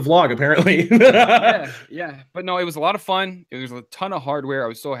wait for the vlog, apparently. yeah. But no, it was a lot of fun. It was a ton of hardware. I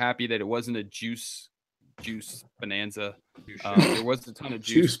was so happy that it wasn't a juice bonanza. There was a ton of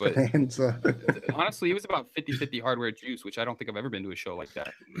juice, but honestly, it was about 50-50 hardware juice, which I don't think I've ever been to a show like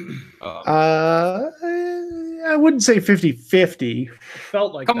that. I wouldn't say 50-50.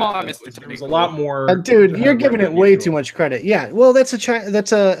 Felt like come on, Mr. There was a lot more. Dude, you're giving it way too much credit. Yeah, well, that's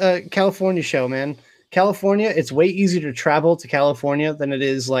a California show, man. California, it's way easier to travel to California than it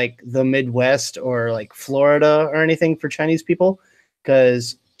is the Midwest or Florida or anything for Chinese people,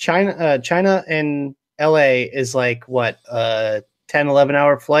 because China and LA is 10-11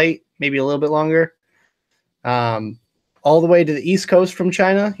 hour flight, maybe a little bit longer. all the way to the East Coast from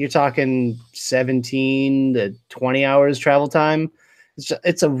China, you're talking 17 to 20 hours travel time.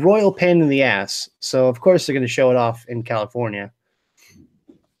 It's a royal pain in the ass. So, of course, they're going to show it off in California.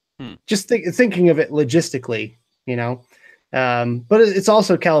 Just thinking of it logistically, you know. But it's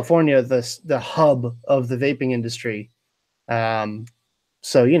also California, the hub of the vaping industry.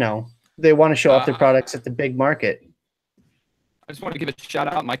 So, you know, they want to show off their products at the big market. I just want to give a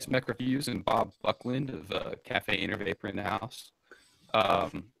shout out, Mike's Mech Reviews and Bob Buckland of Cafe Intervaper in the house.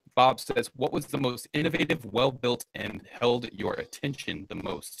 Bob says, what was the most innovative, well-built, and held your attention the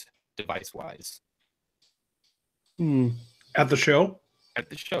most device-wise? At the show? At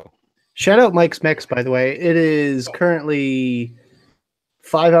the show. Shout out Mike's Mechs, by the way. It is currently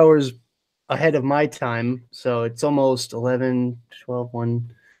 5 hours ahead of my time. So it's almost 11, 12,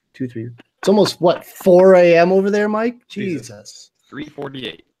 1, 2, 3. It's almost, what, 4 a.m. over there, Mike? Jesus.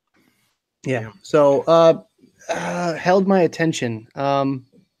 3:48. Yeah. So held my attention.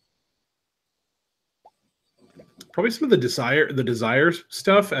 Probably some of the Desire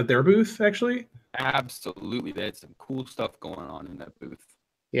stuff at their booth, actually. Absolutely. They had some cool stuff going on in that booth.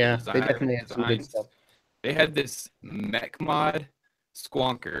 Yeah, Desire they definitely had some good designs. stuff. They had this mech mod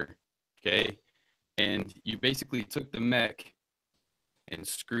squonker, okay? And you basically took the mech and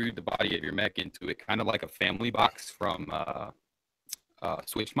screwed the body of your mech into it, kind of like a family box from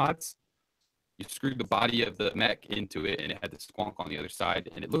Switch Mods. You screwed the body of the mech into it, and it had the squonk on the other side.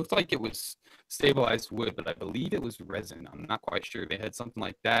 And it looked like it was stabilized wood, but I believe it was resin. I'm not quite sure. They had something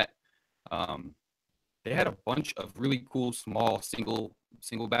like that. They had a bunch of really cool, small, single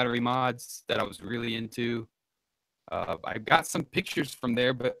battery mods that I was really into. I got some pictures from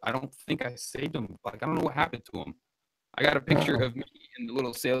there, but I don't think I saved them. Like, I don't know what happened to them. I got a picture of me and the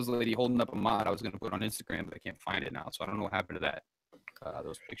little sales lady holding up a mod I was going to put on Instagram, but I can't find it now. So I don't know what happened to that,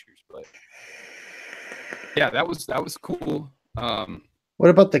 those pictures. But yeah, that was cool. What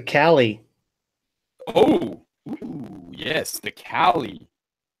about the Cali? Oh, ooh, yes, the Cali.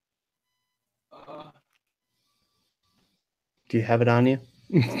 Do you have it on you?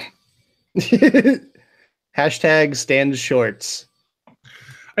 Hashtag stand shorts.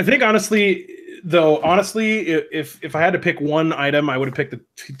 I think honestly, if I had to pick one item, I would have picked the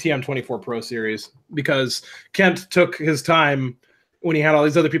TM24 Pro Series, because Kent took his time when he had all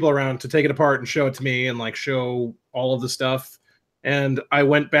these other people around to take it apart and show it to me and like show all of the stuff. And I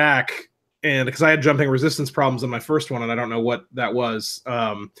went back, and because I had jumping resistance problems on my first one, and I don't know what that was.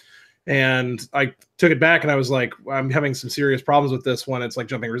 And I took it back, and I was like, I'm having some serious problems with this one. It's like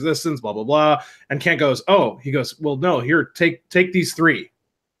jumping resistance, blah, blah, blah. And Kent goes, he goes, well, no, here, take these 3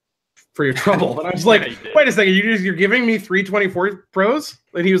 for your trouble. And I was like, wait a second, you're giving me 324 Pros?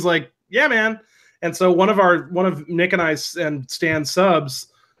 And he was like, yeah, man. And so one of Nick and I and Stan's subs,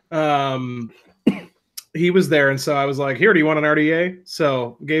 he was there, and so I was like, here, do you want an RDA?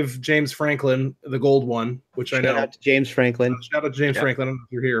 So gave James Franklin the gold one, which I know. Shout out to James Franklin. Shout out to James Franklin. I don't know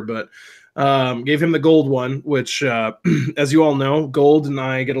if you're here, but gave him the gold one, which, as you all know, Gold and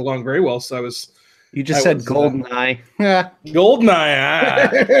I get along very well. So You just said golden eye. Golden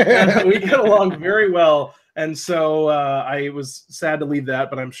eye. We get along very well. And so I was sad to leave that,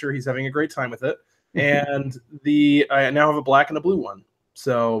 but I'm sure he's having a great time with it. And I now have a black and a blue one.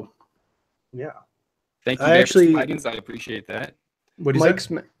 So, yeah. Thank you, Wagons. I appreciate that. What did he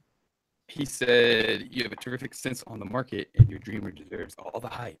say? He said, you have a terrific sense on the market, and your dreamer deserves all the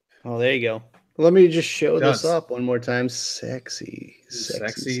hype. Oh, there you go. Let me just show this up one more time. Sexy setup.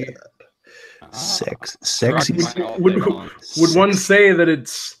 Sexy. Would one say that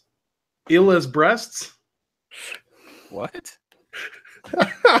it's ill as breasts? What?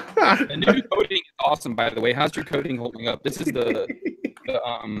 The new coating is awesome, by the way. How's your coating holding up? This is the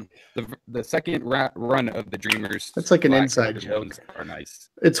second run of the Dreamers. That's like an inside joke. Are nice.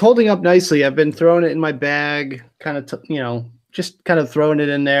 It's holding up nicely. I've been throwing it in my bag, kind of, just kind of throwing it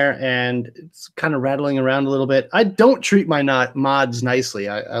in there, and it's kind of rattling around a little bit. I don't treat my mods nicely.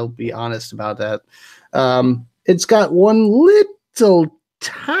 I'll be honest about that. It's got one little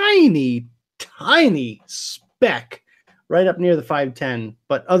tiny speck right up near the 510,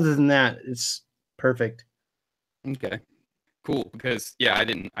 but other than that, it's perfect. Okay, cool. Because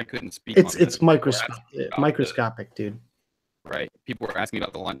I couldn't speak. It's microscopic, dude. Right. People were asking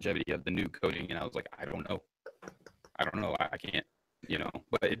about the longevity of the new coating, and I was like, I don't know. I can't.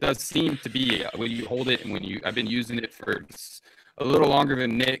 But it does seem to be when you hold it, and I've been using it for a little longer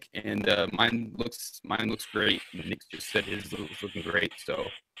than Nick, and mine looks great. And Nick just said his was looking great. So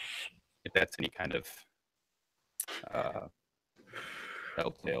if that's any kind of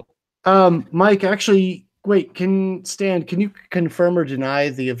telltale. Mike, actually, wait, can you confirm or deny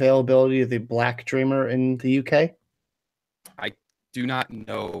the availability of the Black Dreamer in the UK? do not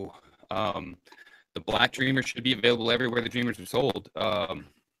know. The Black Dreamer should be available everywhere the Dreamers are sold.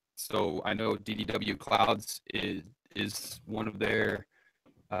 So I know DDW Clouds is one of their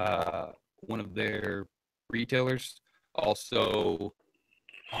retailers. Also,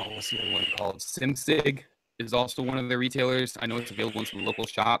 what's the other one called? SimSig is also one of their retailers. I know it's available in some local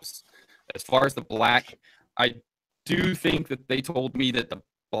shops. As far as the black, I do think that they told me that the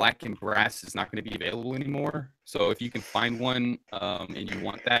black and brass is not going to be available anymore. So if you can find one and you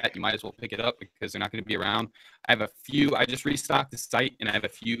want that, you might as well pick it up because they're not going to be around. I have a few. I just restocked the site, and I have a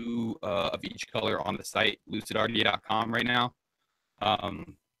few of each color on the site, lucidrda.com right now.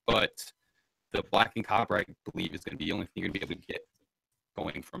 But the black and copper, I believe, is going to be the only thing you're going to be able to get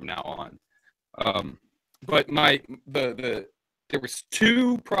going from now on. But there was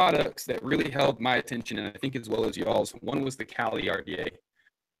two products that really held my attention, and I think as well as y'all's. One was the Cali RDA.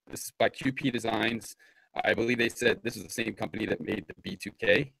 This is by QP Designs. I believe they said this is the same company that made the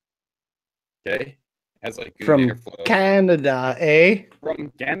B2K. Okay, has like good from airflow. Canada, eh?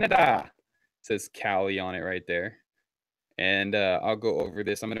 From Canada. It says Cali on it right there. And I'll go over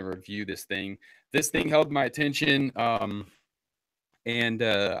this. I'm going to review this thing. This thing held my attention. I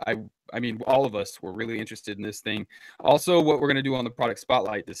mean, all of us were really interested in this thing. Also, what we're going to do on the product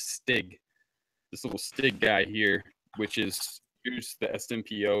spotlight, this Stig, this little Stig guy here, which is, here's the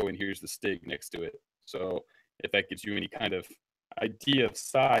SMPO and here's the Stig next to it. So if that gives you any kind of idea of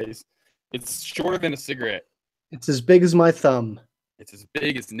size, it's shorter than a cigarette. It's as big as my thumb. It's as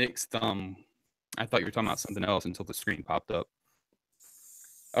big as Nick's thumb. I thought you were talking about something else until the screen popped up.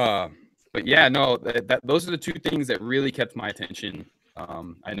 But yeah, no, those are the two things that really kept my attention.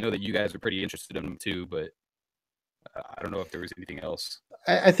 I know that you guys are pretty interested in them too, but I don't know if there was anything else.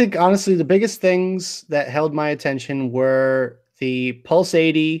 I think honestly, the biggest things that held my attention were the Pulse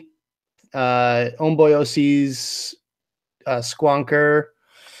 80, Homeboy OC's Squonker.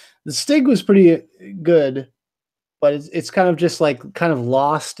 The Stig was pretty good, but it's kind of just like kind of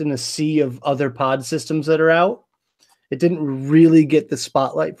lost in a sea of other pod systems that are out. It didn't really get the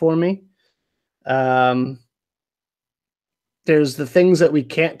spotlight for me. There's the things that we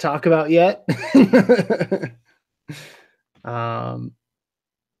can't talk about yet.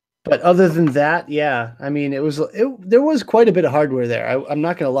 But other than that, yeah, I mean, there was quite a bit of hardware there. I'm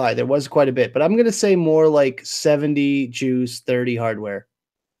not going to lie. There was quite a bit, but I'm going to say more like 70 juice, 30 hardware.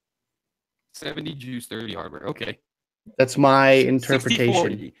 70 juice, 30 hardware. Okay. That's my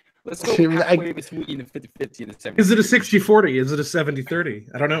interpretation. 60-40. Let's go halfway between the 50-50 and the 70. Is it a 60-40? Is it a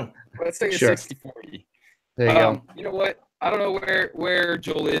 70-30? I don't know. Let's say a Sure. 60-40. There you go. You know what? I don't know where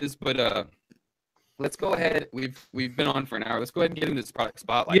Joel is, but let's go ahead. We've been on for an hour. Let's go ahead and get into this product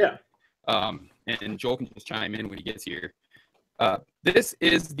spotlight. Yeah. And Joel can just chime in when he gets here. This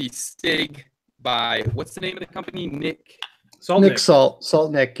is the Stig by, what's the name of the company? Salt Nick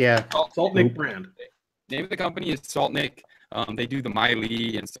Salt Nick, yeah. Salt Nick brand. Name of the company is Salt Nick. They do the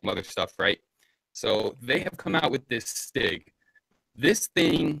Miley and some other stuff, right? So they have come out with this Stig. This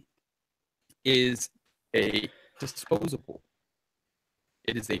thing is a disposable.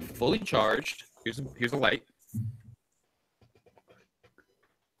 It is a fully charged. Here's a light.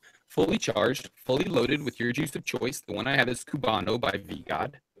 Fully charged, fully loaded with your juice of choice. The one I have is Cubano by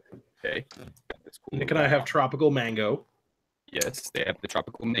VGod. Okay. Cool Nick and I have tropical mango. Yes, they have the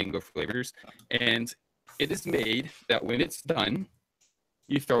tropical mango flavors. And it is made that when it's done,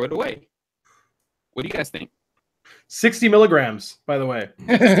 you throw it away. What do you guys think? 60 milligrams, by the way.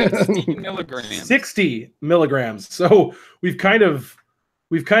 60 milligrams. 60 milligrams. So we've kind of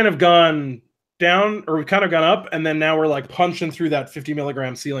gone down, or we've kind of gone up, and then now we're like punching through that 50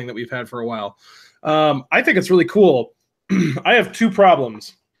 milligram ceiling that we've had for a while. I think it's really cool. I have two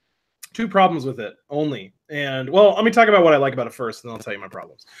problems with it only. And well, let me talk about what I like about it first, and then I'll tell you my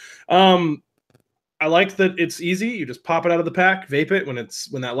problems. I like that it's easy. You just pop it out of the pack, vape it.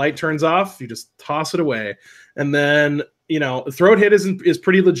 When that light turns off, you just toss it away. And then, Throat Hit is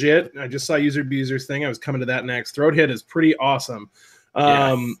pretty legit. I just saw User Abuser's thing. I was coming to that next. Throat Hit is pretty awesome.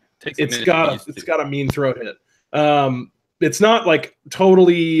 It's got a mean throat hit. It's not like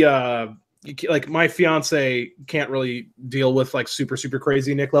totally like my fiance can't really deal with like super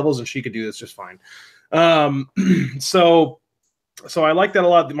crazy Nick levels, and she could do this just fine. So I like that a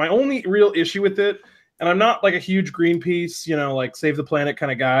lot. My only real issue with it, and I'm not like a huge Greenpeace, like save the planet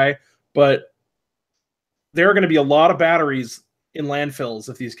kind of guy, but there are going to be a lot of batteries in landfills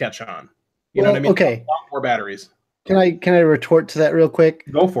if these catch on. You know what I mean? Okay. A lot more batteries. Can I retort to that real quick?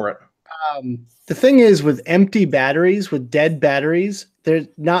 Go for it. The thing is, with empty batteries, with dead batteries, they're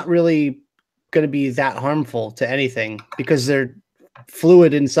not really going to be that harmful to anything because their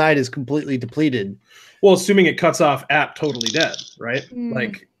fluid inside is completely depleted. Well, assuming it cuts off at totally dead, right?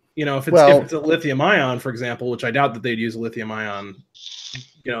 Like, you know, if it's a lithium ion, for example, which I doubt that they'd use a lithium ion,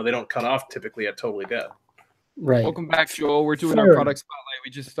 you know, they don't cut off typically at totally dead. Right. Welcome back, Joel. We're doing our product spotlight. We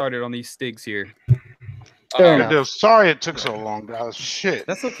just started on these stigs here. Sorry it took so long, guys. Shit.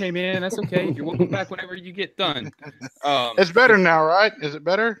 That's okay, man. That's okay. You're welcome back whenever you get done. It's better now, right? Is it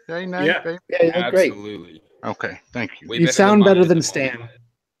better? Yeah, you look great. Absolutely. Okay, thank you. You sound better than Stan.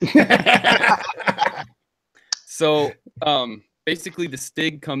 So, basically, the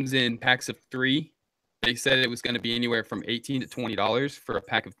Stig comes in packs of 3. They said it was going to be anywhere from $18 to $20 for a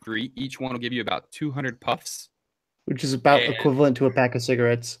pack of 3. Each one will give you about 200 puffs, which is about equivalent to a pack of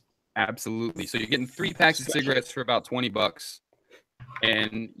cigarettes. Absolutely. So you're getting 3 packs of cigarettes for about $20,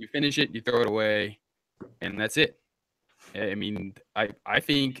 and you finish it, you throw it away, and that's it. I mean, I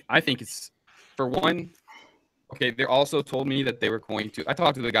think it's, for one. Okay, they also told me that they were going to. I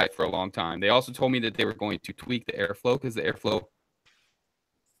talked to the guy for a long time. They also told me that they were going to tweak the airflow because the airflow.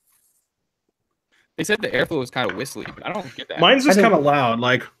 They said the airflow was kind of whistly, but I don't get that. Mine's just kind of loud.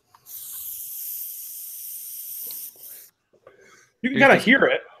 Like you can kind of hear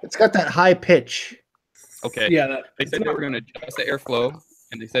it. It's got that high pitch. Okay. Yeah. They said they were going to adjust the airflow,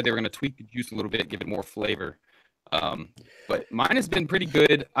 and they said they were going to tweak the juice a little bit, give it more flavor. But mine has been pretty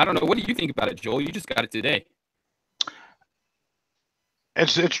good. I don't know. What do you think about it, Joel? You just got it today.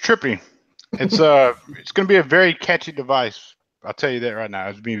 It's trippy. It's going to be a very catchy device. I'll tell you that right now.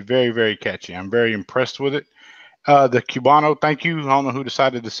 It's being very, very catchy. I'm very impressed with it. The Cubano, thank you. I don't know who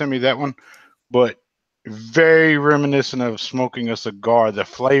decided to send me that one, but very reminiscent of smoking a cigar. The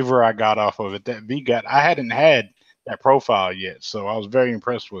flavor I got off of it, that VGAT, I hadn't had that profile yet, so I was very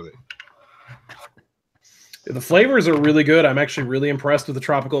impressed with it. The flavors are really good. I'm actually really impressed with the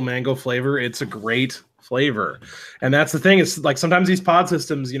tropical mango flavor. It's a great flavor. And that's the thing. It's like sometimes these pod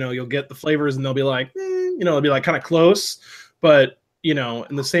systems, you know, you'll get the flavors and they'll be like, you know, they'll be like kind of close. But, you know,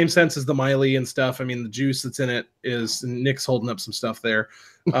 in the same sense as the Miley and stuff, I mean, the juice that's in it is, and Nick's holding up some stuff there,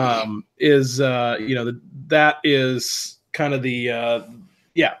 you know, that is kind of the,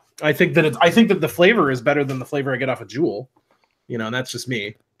 yeah, I think that the flavor is better than the flavor I get off a Juul, you know, and that's just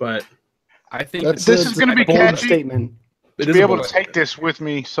me. But I think this is going to be catchy. Statement. To be able to take this with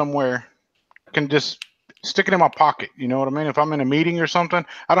me somewhere, I can just stick it in my pocket. You know what I mean? If I'm in a meeting or something,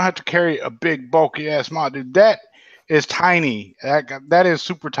 I don't have to carry a big bulky ass mod. Dude, that is tiny. That is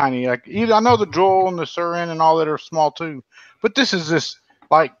super tiny. Like I know the Joel and the Surin and all that are small too, but this is just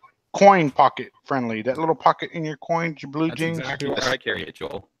like coin pocket friendly. That little pocket in your coins, your blue That's jeans. exactly where I carry it,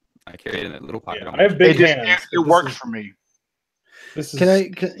 Joel. I carry it in that little pocket. Yeah, I have big hands. It works for me.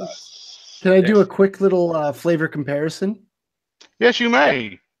 Can I do a quick little flavor comparison? Yes, you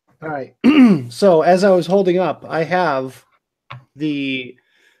may. All right. So as I was holding up, I have the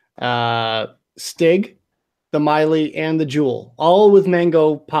Stig, the Miley, and the Juul, all with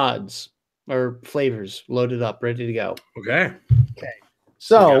mango pods or flavors loaded up, ready to go. Okay.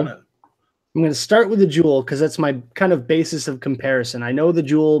 So I'm going to start with the Juul because that's my kind of basis of comparison. I know the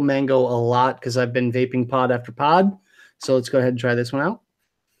Juul mango a lot because I've been vaping pod after pod. So let's go ahead and try this one out.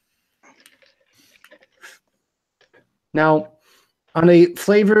 Now, on a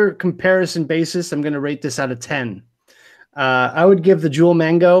flavor comparison basis, I'm going to rate this out of 10. I would give the Juul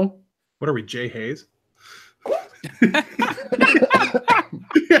mango. What are we, Jay Hayes?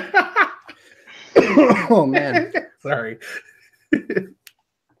 Oh, man. Sorry.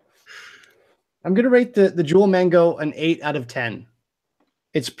 I'm going to rate the Juul mango an 8 out of 10.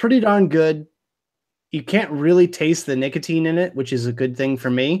 It's pretty darn good. You can't really taste the nicotine in it, which is a good thing for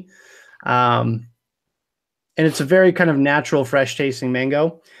me. And it's a very kind of natural, fresh tasting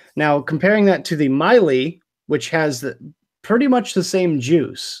mango. Now, comparing that to the Miley, which has pretty much the same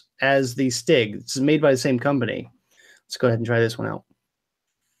juice as the Stig. It's made by the same company. Let's go ahead and try this one out.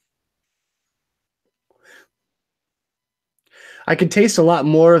 I could taste a lot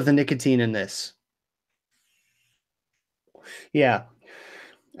more of the nicotine in this. Yeah,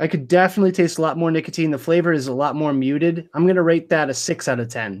 I could definitely taste a lot more nicotine. The flavor is a lot more muted. I'm going to rate that a 6 out of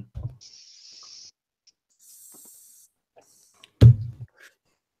 10.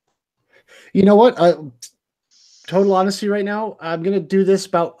 You know what? Total honesty right now, I'm going to do this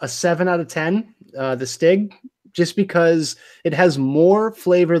about a 7 out of 10, the Stig, just because it has more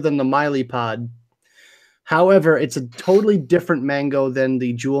flavor than the Miley pod. However, it's a totally different mango than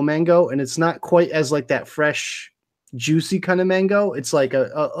the Juul mango, and it's not quite as like that fresh, juicy kind of mango. It's like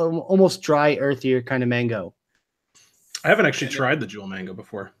a almost dry, earthier kind of mango. I haven't actually tried the Juul mango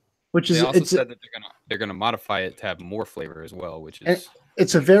before. Which is they also said that they're gonna modify it to have more flavor as well, which is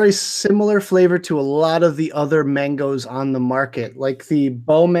It's a very similar flavor to a lot of the other mangoes on the market, like the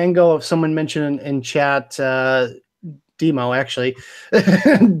Bow Mango. If someone mentioned in chat, Demo actually,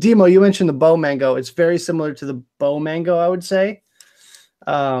 Demo, you mentioned the Bow Mango. It's very similar to the Bow Mango, I would say.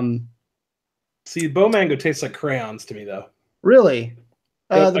 See, Bow Mango tastes like crayons to me, though. Really?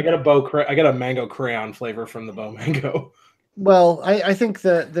 I got a mango crayon flavor from the Bow Mango. Well, I think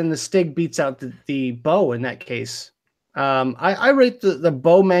then the Stig beats out the Bow in that case. I rate the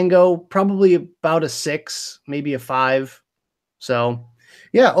Bow Mango probably about a 6, maybe a 5. So,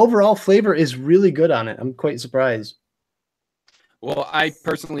 yeah, overall flavor is really good on it. I'm quite surprised. Well, I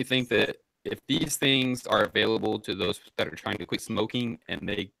personally think that if these things are available to those that are trying to quit smoking and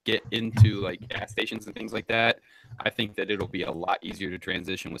they get into like gas stations and things like that, I think that it'll be a lot easier to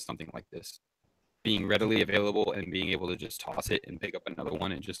transition with something like this. Being readily available and being able to just toss it and pick up another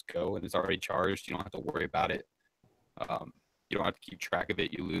one and just go, and it's already charged. You don't have to worry about it. You don't have to keep track of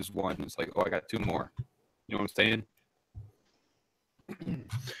it. You lose one, it's like, oh, I got 2 more. You know what I'm saying?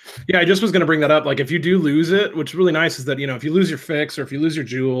 Yeah, I just was going to bring that up. Like, if you do lose it, what's really nice is that, you know, if you lose your fix, or if you lose your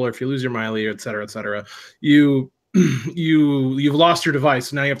Juul, or if you lose your Miley, et cetera, you've lost your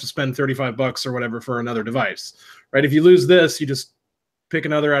device. Now you have to spend $35 or whatever for another device, right? If you lose this, you just pick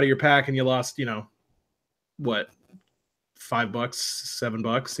another out of your pack, and you lost, you know, what, $5,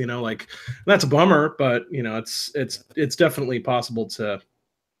 $7, you know, like, that's a bummer, but you know, it's definitely possible to,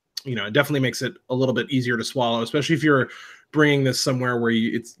 you know, it definitely makes it a little bit easier to swallow, especially if you're bringing this somewhere where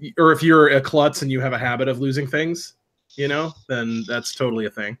or if you're a klutz and you have a habit of losing things, you know, then that's totally a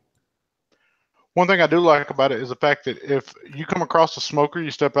thing. One thing I do like about it is the fact that if you come across a smoker, you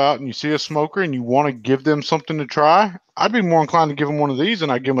step out and you see a smoker and you want to give them something to try, I'd be more inclined to give them one of these than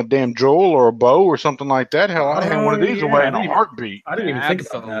I give them a damn Joel or a Bow or something like that. Hell, I'd hand one of these away in a heartbeat. I didn't even think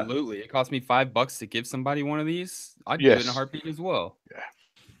about that. Absolutely. It cost me $5 to give somebody one of these. I'd do it in a heartbeat as well. Yeah.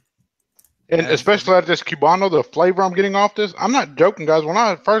 And especially at this Cubano, the flavor I'm getting off this, I'm not joking, guys. When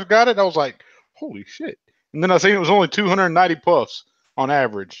I first got it, I was like, holy shit. And then I seen it was only 290 puffs on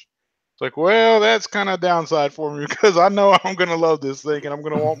average. It's like, well, that's kind of a downside for me because I know I'm going to love this thing and I'm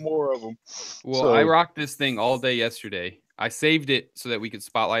going to want more of them. Well, I rocked this thing all day yesterday. I saved it so that we could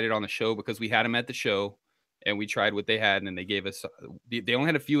spotlight it on the show because we had them at the show and we tried what they had, and they gave us, they only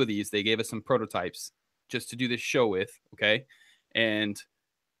had a few of these. They gave us some prototypes just to do this show with. Okay. And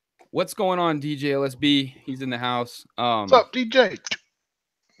what's going on, DJ LSB? He's in the house. What's up, DJ?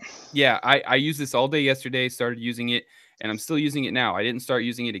 Yeah, I used this all day yesterday, started using it, and I'm still using it now. I didn't start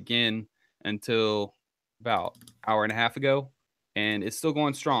using it again until about an hour and a half ago, and it's still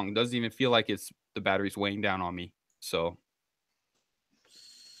going strong. It doesn't even feel like the battery's weighing down on me. So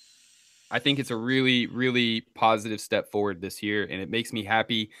I think it's a really, really positive step forward this year, and it makes me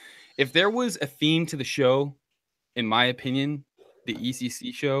happy. If there was a theme to the show, in my opinion, the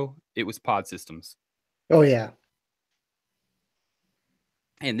ECC show, it was pod systems. Oh, yeah.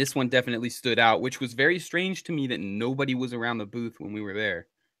 And this one definitely stood out, which was very strange to me that nobody was around the booth when we were there.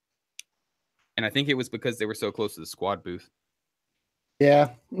 And I think it was because they were so close to the squad booth. Yeah,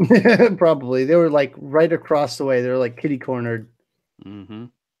 probably. They were like right across the way. They were like kitty cornered. Mm-hmm.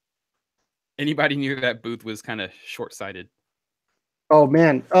 Anybody near that booth was kind of short-sighted. Oh,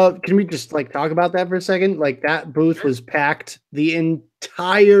 man. Can we just like talk about that for a second? Like, that booth was packed the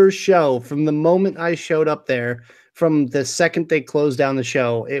entire show from the moment I showed up there. From the second they closed down the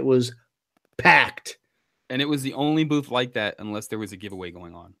show, it was packed. And it was the only booth like that unless there was a giveaway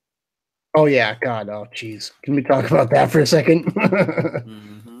going on. Oh, yeah. God. Oh, jeez. Can we talk about that for a second?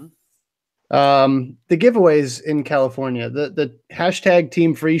 Mm-hmm. The giveaways in California, the hashtag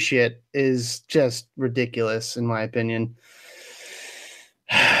Team Free shit is just ridiculous, in my opinion.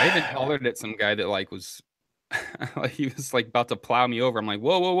 I even hollered at some guy that like was like he was like about to plow me over. I'm like,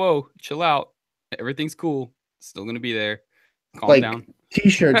 whoa, chill out. Everything's cool. Still gonna be there. Calm down.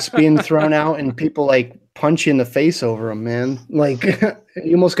 T-shirts being thrown out and people like punch you in the face over them, man. Like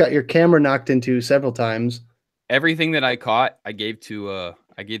you almost got your camera knocked into several times. Everything that I caught, I gave to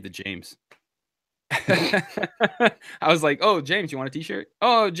James. I was like, oh, James, you want a t-shirt?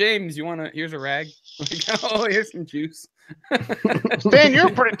 Oh, James, here's a rag. Oh, here's some juice. Stan, you're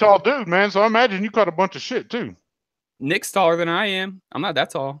a pretty tall dude, man. So I imagine you caught a bunch of shit too. Nick's taller than I am. I'm not that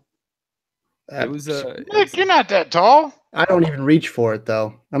tall. Nick, you're not that tall. I don't even reach for it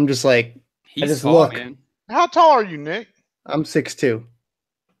though. I'm just like, I just tall, look. Man. How tall are you, Nick? I'm 6'2".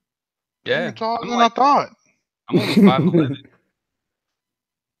 Yeah, you're taller than I thought. I'm only 5'11".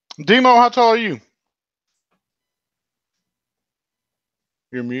 Demo, how tall are you?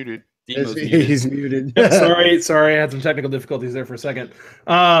 You're muted. He's muted. Sorry, I had some technical difficulties there for a second.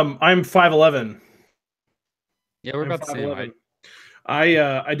 I'm 5'11". Yeah, we're about the same height.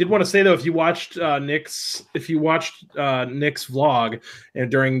 I did want to say though, if you watched Nick's vlog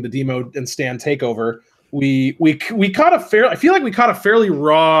and during the Demo and Stan takeover, we caught I feel like we caught a fairly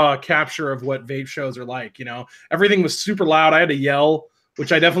raw capture of what vape shows are like. You know, everything was super loud. I had to yell,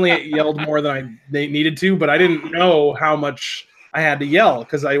 which I definitely yelled more than I needed to, but I didn't know how much I had to yell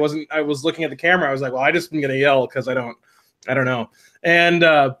because I was looking at the camera. I was like, well, I just am gonna yell because I don't know. And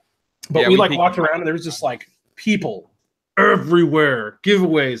but we like walked around and there was just like people everywhere,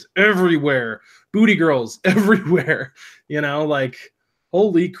 giveaways everywhere, booty girls everywhere, you know, like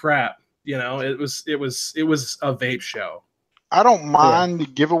holy crap, you know, it was a vape show. I don't mind the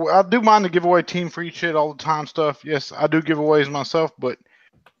giveaway. I do mind the giveaway team free shit all the time stuff. Yes, I do giveaways myself, but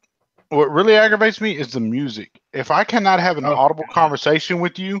what really aggravates me is the music. If I cannot have an audible conversation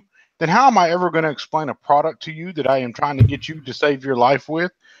with you, then how am I ever going to explain a product to you that I am trying to get you to save your life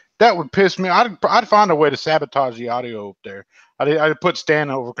with? That would piss me. I'd find a way to sabotage the audio up there. I'd put Stan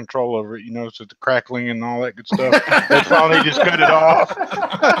over control over it, you know, so the crackling and all that good stuff. They finally just cut it off.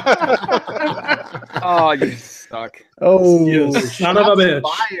 Oh, you suck. Oh, son of a bitch.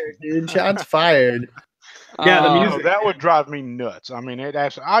 Fired, dude. Shots fired. Yeah, the music. That would drive me nuts. I mean, it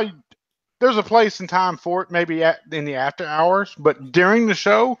actually. There's a place and time for it, maybe in the after hours, but during the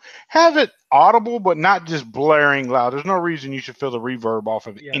show, have it audible, but not just blaring loud. There's no reason you should feel the reverb off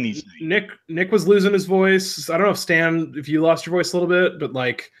of anything. Nick was losing his voice. I don't know if Stan, if you lost your voice a little bit, but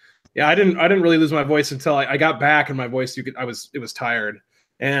like, yeah, I didn't really lose my voice until I got back, and my voice, it was tired.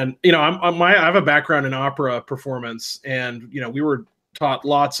 And you know, I have a background in opera performance, and you know, we were taught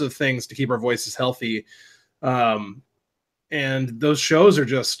lots of things to keep our voices healthy, and those shows are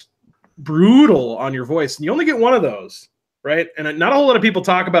just brutal on your voice, and you only get one of those, right? And not a whole lot of people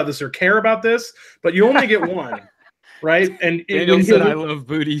talk about this or care about this, but you only get one, right? And Daniel said, "I love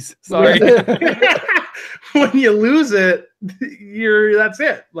booties." Sorry. When you lose it, that's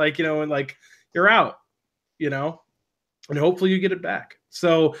it. Like, you know, and like you're out, you know, and hopefully you get it back.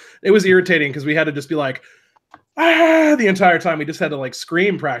 So it was irritating because we had to just be like, the entire time. We just had to like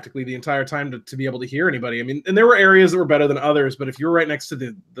scream practically the entire time to be able to hear anybody. I mean, and there were areas that were better than others, but if you were right next to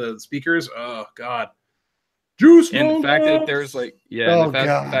the speakers, oh god, juice. And the fact that there's like, the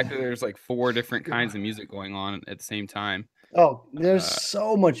fact that there's like 4 different kinds of music going on at the same time. Oh, there's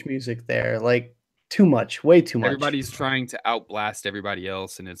so much music there, like too much, way too much. Everybody's trying to outblast everybody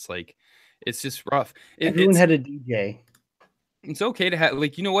else, and it's like, it's just rough. Everyone had a DJ. It's okay to have,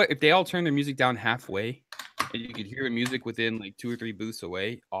 like, you know what? If they all turn their music down halfway, and you could hear the music within like 2 or 3 booths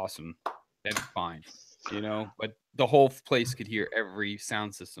away, awesome. That's fine, you know. But the whole place could hear every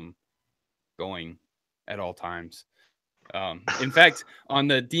sound system going at all times. In fact, on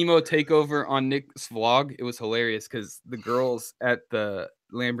the Demo takeover on Nick's vlog, it was hilarious because the girls at the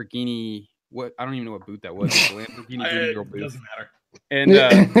Lamborghini, I don't even know what booth that was. The Lamborghini Booty Girl booth. Doesn't matter. And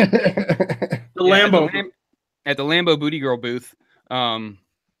the Lambo at the Lambo Booty Girl booth,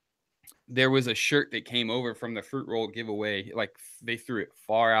 there was a shirt that came over from the fruit roll giveaway. Like they threw it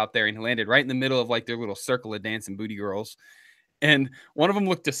far out there and landed right in the middle of like their little circle of dancing booty girls. And one of them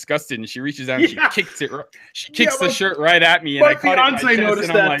looked disgusted, and she reaches out and she kicks it. She kicks the shirt right at me, and I caught it. Beyonce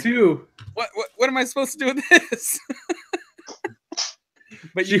noticed that like, too. What am I supposed to do with this?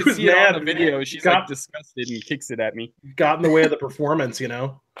 But you can see it on the video. She's like disgusted and kicks it at me. Got in the way of the performance, you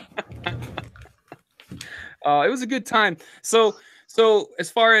know. It was a good time. So as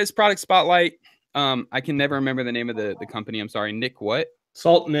far as product spotlight, I can never remember the name of the company. I'm sorry, Nick what?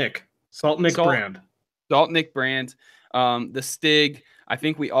 Salt Nick brand. Salt Nick brand. The Stig. I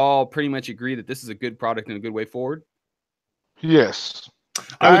think we all pretty much agree that this is a good product and a good way forward. Yes.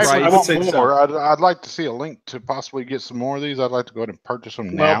 I would say more. So. I'd like to see a link to possibly get some more of these. I'd like to go ahead and purchase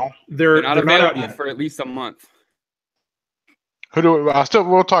them now. They're not available for at least a month.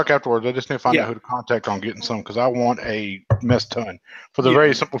 We'll talk afterwards. I just need to find out who to contact on getting some because I want a mess ton for the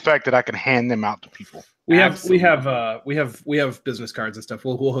very simple fact that I can hand them out to people. We have business cards and stuff.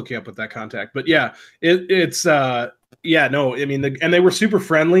 We'll hook you up with that contact. But yeah, it's no, I mean, and they were super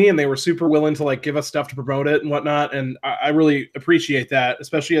friendly and they were super willing to like give us stuff to promote it and whatnot. And I really appreciate that,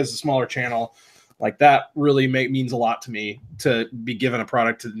 especially as a smaller channel. Like that really means a lot to me to be given a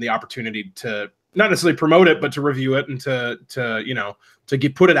product and the opportunity to not necessarily promote it, but to review it and to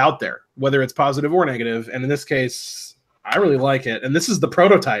put it out there, whether it's positive or negative. And in this case, I really like it. And this is the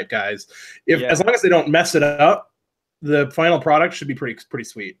prototype, guys. As long as they don't mess it up, the final product should be pretty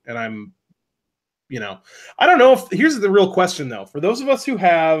sweet. And I'm, I don't know if here's the real question though. For those of us who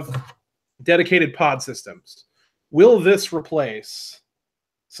have dedicated pod systems, will this replace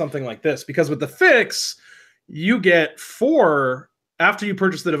something like this? Because with the Fix, you get 4 after you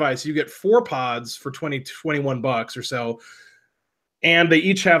purchase the device, you get 4 pods for $21 or so. and they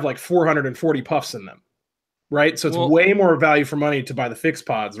each have like 440 puffs in them, right? So it's way more value for money to buy the fixed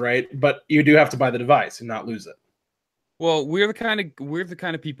pods, right? But you do have to buy the device and not lose it. Well, we're the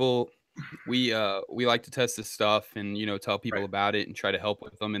kind of people we like to test this stuff and tell people about it and try to help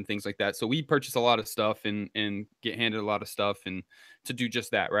with them and things like that. So we purchase a lot of stuff and get handed a lot of stuff and to do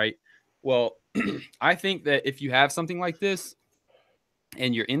just that, right? Well, I think that if you have something like this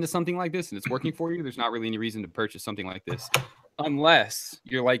and you're into something like this and it's working for you, there's not really any reason to purchase something like this. Unless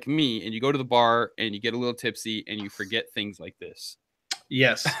you're like me and you go to the bar and you get a little tipsy and you forget things like this.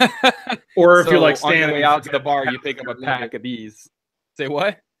 Yes. Or if you're like on your standing way out to the bar, you pick up a pack of these. Say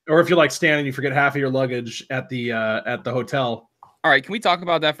what? Or if you're like standing, you forget half of your luggage at the hotel. All right, can we talk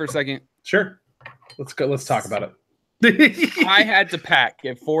about that for a second? Sure. Let's go. Let's talk about it. I had to pack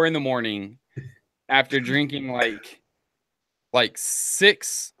at 4 a.m. after drinking like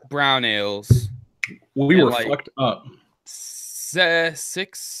 6 brown ales. We were fucked up.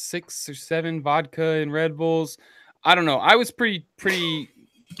 6 or 7 vodka and Red Bulls. I don't know. I was pretty.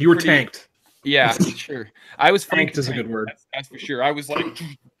 You were tanked. Yeah, sure. I was tanked is a good word. That's for sure. I was like,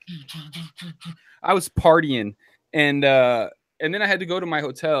 I was partying, and then I had to go to my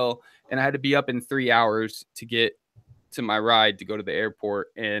hotel, and I had to be up in 3 hours to get to my ride to go to the airport,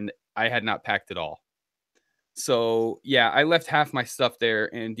 and I had not packed at all. So yeah, I left half my stuff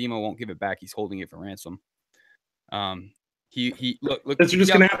there, and Demo won't give it back. He's holding it for ransom. He look. Because you're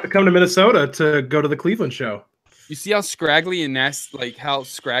just gonna have to come to Minnesota to go to the Cleveland show. You see how scraggly and nasty, like how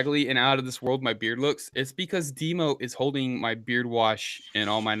scraggly and out of this world my beard looks? It's because Demo is holding my beard wash and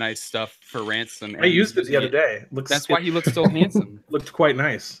all my nice stuff for ransom. I used it the other day. That's why he looks so handsome. Looked quite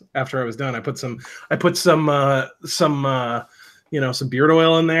nice after I was done. I put some beard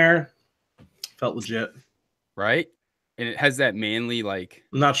oil in there. Felt legit. Right? And it has that manly, like,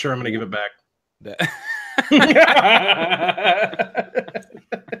 I'm not sure I'm gonna give it back.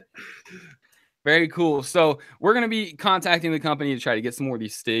 Very cool. So we're going to be contacting the company to try to get some more of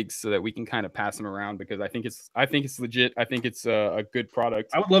these stigs so that we can kind of pass them around, because I think it's legit. I think it's a good product.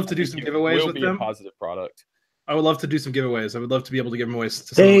 I would love to do some giveaways with them. A positive product. I would love to do some giveaways. I would love to be able to give them away to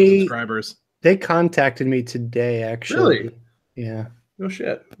some of my subscribers. They contacted me today, actually. Really? Yeah. No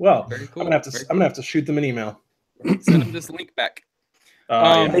shit. Well, cool. I'm gonna have to shoot them an email. Send them this link back.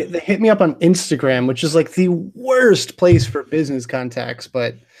 They hit me up on Instagram, which is like the worst place for business contacts,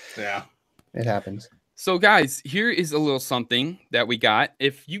 but yeah. It happens. So, guys, here is a little something that we got.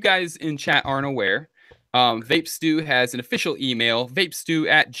 If you guys in chat aren't aware, Vape Stew has an official email,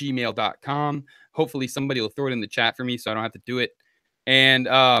 vapestew@gmail.com. Hopefully, somebody will throw it in the chat for me so I don't have to do it. And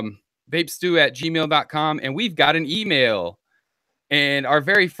vapestew@gmail.com. And we've got an email. And our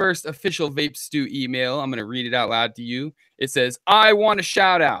very first official Vape Stew email, I'm going to read it out loud to you. It says, I want a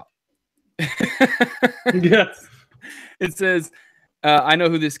shout out. Yes. It says, I know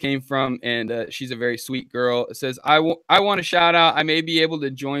who this came from, and she's a very sweet girl. It says, I want to shout out. I may be able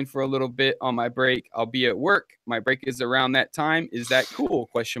to join for a little bit on my break. I'll be at work. My break is around that time. Is that cool? ?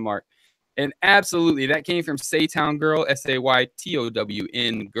 And absolutely, that came from Saytown Girl,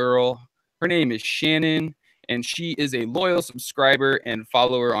 SAYTOWN Girl. Her name is Shannon, and she is a loyal subscriber and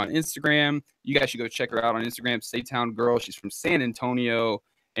follower on Instagram. You guys should go check her out on Instagram, Saytown Girl. She's from San Antonio,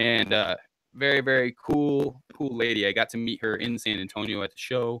 and very, very cool lady. I got to meet her in San Antonio at the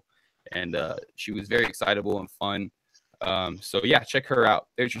show, and she was very excitable and fun. So yeah, check her out.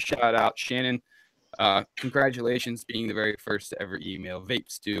 There's your shout out, Shannon. Congratulations being the very first to ever email,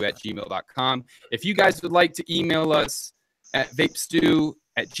 vapestew@gmail.com. If you guys would like to email us at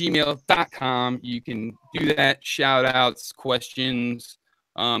vapestew@gmail.com, you can do that. Shout outs, questions,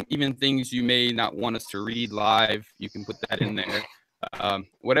 even things you may not want us to read live, you can put that in there.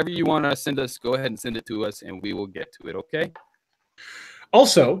 Whatever you want to send us, go ahead and send it to us and we will get to it. Okay.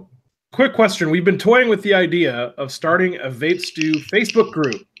 Also, quick question. We've been toying with the idea of starting a Vape Stew Facebook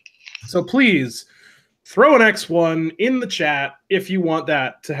group. So please throw an X1 in the chat if you want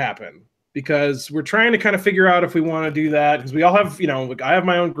that to happen, because we're trying to kind of figure out if we want to do that, because we all have, I have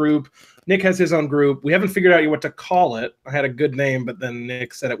my own group. Nick has his own group. We haven't figured out yet what to call it. I had a good name, but then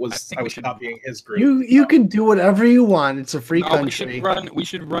Nick said I was copying his group. You can do whatever you want. It's a free country. We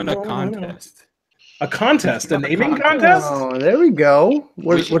should run a contest. A contest, a naming contest? Oh, there we go.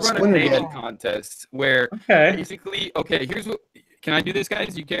 What's a naming contest where basically, here's what. Can I do this,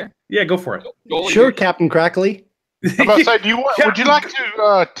 guys? Do you care? Yeah, go for it. Sure, Captain Crackly. I'm about to say, would you like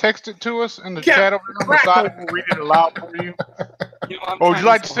to text it to us in the chat over on the side? We'll read it aloud for you. Or would you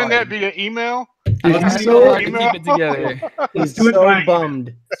like to send that via email? He's so keep it together. He's so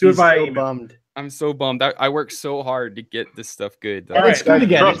bummed. Do it by email. I'm so bummed. I work so hard to get this stuff good. All right, it's good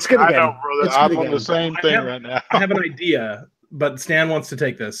again. It's good again. I know, brother. I'm on the same thing right now. I have an idea. but Stan wants to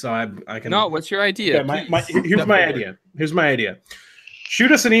take this, so I can. No, what's your idea? Here's my idea. Here's my idea.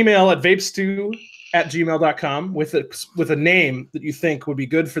 Shoot us an email at vapestew@gmail.com with a name that you think would be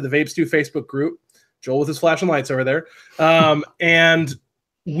good for the Vape Stew Facebook group. Joel with his flashing lights over there, and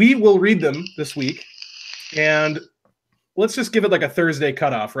we will read them this week. And let's just give it like a Thursday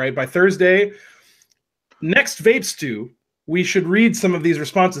cutoff, right? By Thursday, next Vape Stew, we should read some of these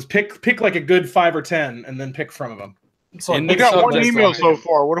responses. Pick like a good 5 or 10, and then pick from them. So we got one email so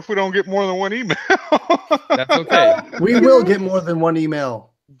far. What if we don't get more than one email? That's okay. We will get more than one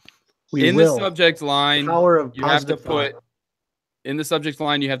email. In the subject line, you have to put in the subject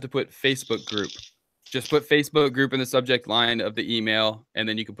line. You have to put Facebook group. Just put Facebook group in the subject line of the email, and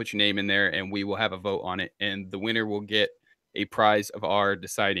then you can put your name in there, and we will have a vote on it. And the winner will get a prize of our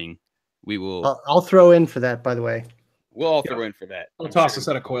deciding. We will. I'll throw in for that, by the way. We'll all throw in for that. I'll toss a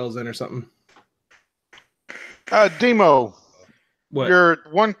set of coils in or something. Demo, what? Your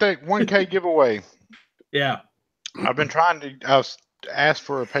 1K giveaway. Yeah. I've been trying to. I asked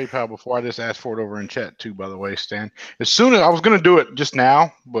for a PayPal before. I just asked for it over in chat too. By the way, Stan. As soon as I was going to do it just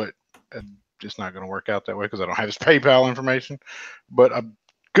now, but. It's not going to work out that way because I don't have his PayPal information. But I'm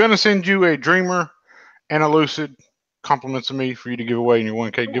going to send you a Dreamer and a Lucid compliments of me for you to give away in your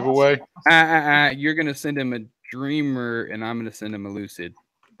 1K giveaway. You're going to send him a Dreamer and I'm going to send him a Lucid.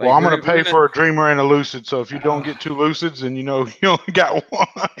 Like, well, I'm going to pay for a Dreamer and a Lucid. So if you don't get 2 Lucids and you know you only got one,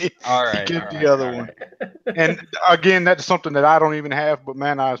 all right, get the other one. And again, that's something that I don't even have. But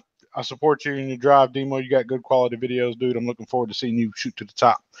man, I support you in your drive, Demo. You got good quality videos, dude. I'm looking forward to seeing you shoot to the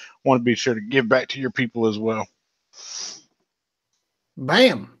top. Want to be sure to give back to your people as well.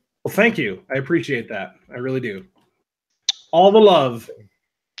 Bam. Well, thank you. I appreciate that. I really do. All the love.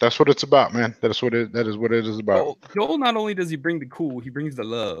 That's what it's about, man. That is what it is about. Joel, not only does he bring the cool, he brings the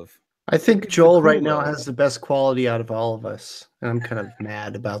love. I think Joel right now has the best quality out of all of us, and I'm kind of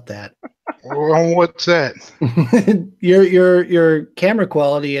mad about that. Well, what's that? your camera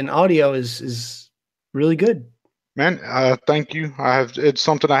quality and audio is really good, man. Thank you. It's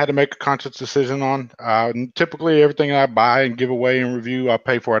something I had to make a conscious decision on. Typically, everything I buy and give away and review, I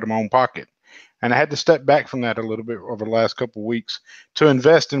pay for out of my own pocket, and I had to step back from that a little bit over the last couple of weeks to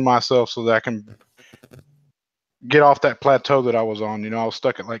invest in myself so that I can get off that plateau that I was on. You know, I was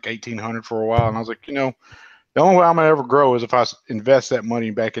stuck at like 1,800 for a while, and I was like, you know. The only way I'm going to ever grow is if I invest that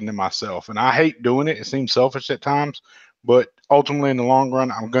money back into myself. And I hate doing it. It seems selfish at times. But ultimately, in the long run,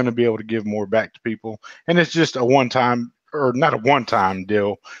 I'm going to be able to give more back to people. And it's just a one-time, or not a one-time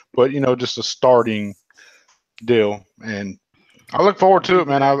deal, but, you know, just a starting deal. And I look forward to it,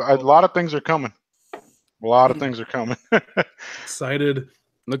 man. A lot of things are coming. A lot of things are coming. Excited.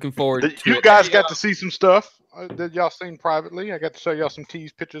 Looking forward to it. You guys got to see some stuff that y'all seen privately. I got to show y'all some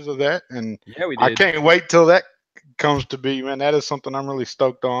tease pictures of that, and yeah, we did. I can't wait till that comes to be, man. That is something I'm really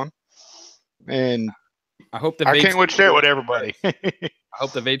stoked on, and I hope I can't wait to share it with everybody. I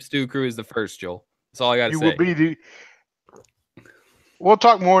hope the Vape Stew crew is the first, Joel. That's all I got to say. You will be We'll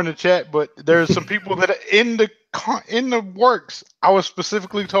talk more in the chat, but there's some people that are in the works. I was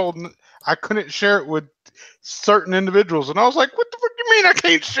specifically told I couldn't share it with certain individuals, and I was like, "What the fuck do you mean I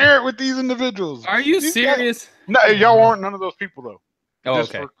can't share it with these individuals?" Are you serious? No, y'all aren't none of those people though. Oh,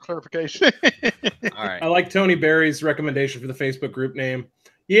 just okay. For clarification. All right. I like Tony Berry's recommendation for the Facebook group name.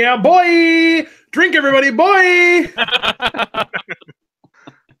 Yeah, boy! Drink, everybody, boy!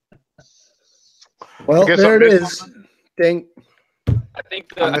 Well, there it is. Dang. I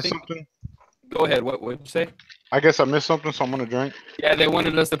think something. Go ahead. What would you say? I guess I missed something, so I'm gonna drink. Yeah, they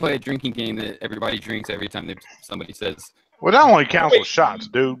wanted us to play a drinking game that everybody drinks every time somebody says. Well, that only counts with shots,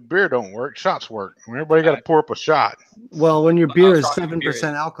 dude. Beer don't work. Shots work. Everybody got to pour up a shot. Well, when your beer is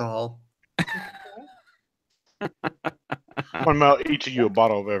 7% alcohol. I'm gonna melt each of you a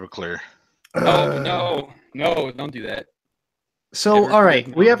bottle of Everclear. No, don't do that. So, all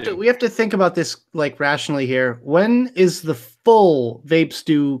right, we have to think about this like rationally here. When is the full Vape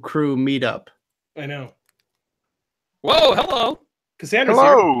Stew crew meetup? I know. Whoa, hello, Cassandra.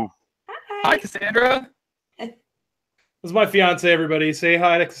 Hello. Hi, Cassandra. This is my fiance. Everybody, say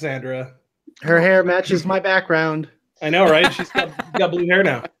hi to Cassandra. Her hair matches my background. I know, right? She's got blue hair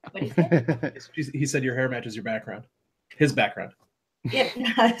now. He said your hair matches your background. His background. It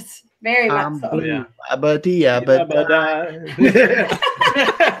does. Very much so. Yeah.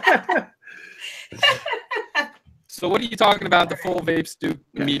 So what are you talking about, the full Vape Stew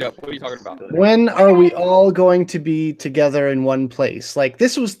meetup? What are you talking about? When are we all going to be together in one place? Like,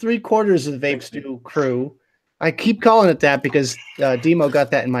 this was 3/4 of the Vape Stew crew. I keep calling it that because Demo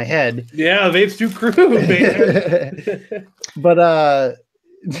got that in my head. Yeah, Vape Stew crew, man. But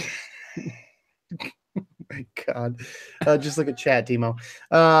my God. Just look at chat, Demo.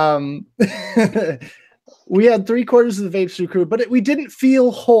 We had 3/4 of the Vape Stew crew, but we didn't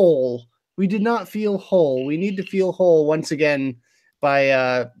feel whole. We did not feel whole. We need to feel whole once again by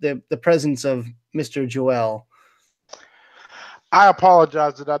the presence of Mr. Joel. I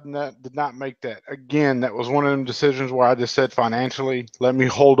apologize that I did not make that. Again, that was one of them decisions where I just said financially, let me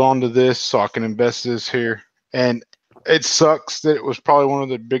hold on to this so I can invest this here. And it sucks that it was probably one of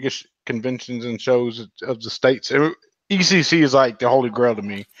the biggest conventions and shows of the States. ECC is like the holy grail to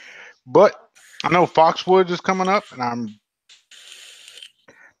me. But I know Foxwoods is coming up, and I'm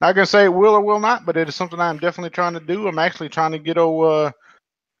not going to say it will or will not, but it is something I'm definitely trying to do. I'm actually trying to get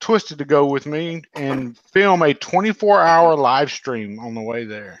Twisted to go with me and film a 24-hour live stream on the way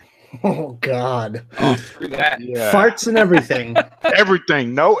there. Oh God! Oh, screw that. Yeah. Farts and everything.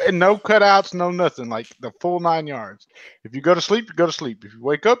 Everything. No cutouts. No nothing. Like the full 9 yards. If you go to sleep, you go to sleep. If you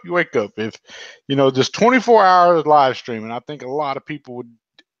wake up, you wake up. If just 24 hours live stream, and I think a lot of people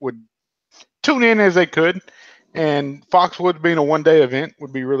would tune in as they could. And Foxwoods being a one-day event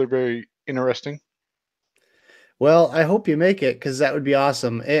would be really very interesting. Well, I hope you make it because that would be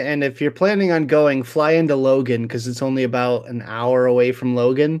awesome. And if you're planning on going, fly into Logan because it's only about an hour away from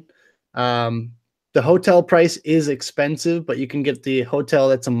Logan. The hotel price is expensive, but you can get the hotel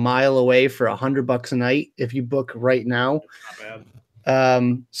that's a mile away for $100 a night if you book right now. Not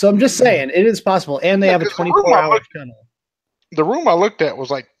bad. So I'm just saying it is possible, and they have a 24-hour channel. The room I looked at was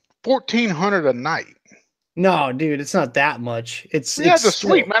like $1,400 a night. No, dude, it's not that much. It's the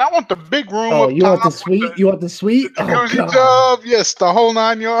suite, man. I want the big room. Oh, you want the suite? You want the suite? Jacuzzi tub, yes, the whole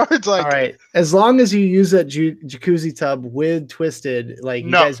 9 yards. Like, all right, as long as you use that jacuzzi tub with Twisted, like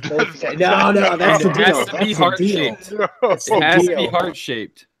you guys both. No, that's the deal. It has to be heart shaped. It has to be heart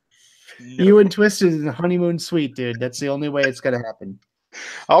shaped. You and Twisted in the honeymoon suite, dude. That's the only way it's gonna happen.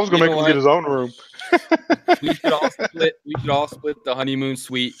 I was gonna make him get his own room. We should all split. We should all split the honeymoon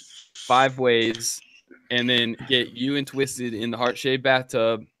suite 5 ways. And then get you and Twisted in the heart-shaped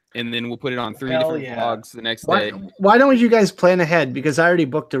bathtub, and then we'll put it on 3 different vlogs the next day. Why don't you guys plan ahead? Because I already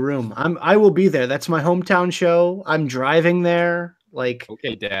booked a room. I will be there. That's my hometown show. I'm driving there. Like,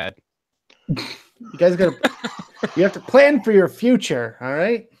 okay, Dad. You guys you have to plan for your future. All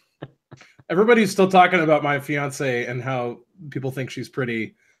right. Everybody's still talking about my fiance and how people think she's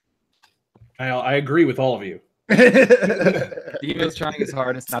pretty. I agree with all of you. Demo's trying his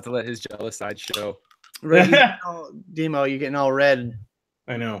hardest not to let his jealous side show. Demo, you're getting all red.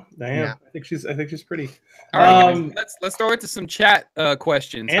 I know. I am. Yeah. I think she's pretty. All right, let's throw it to some chat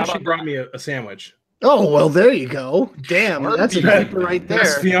questions. And she brought me a sandwich. Oh well, there you go. Damn, that's a keeper right there.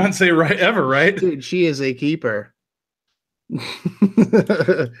 Best fiance ever, right? Dude, she is a keeper.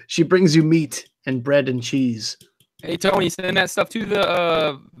 She brings you meat and bread and cheese. Hey Tony, send that stuff to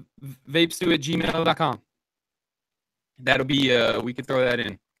the vapestew@gmail.com. That'll be we could throw that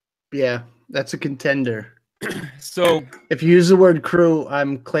in. Yeah, that's a contender. So if you use the word crew,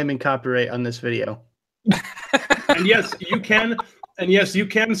 I'm claiming copyright on this video. And yes, you can. And yes, you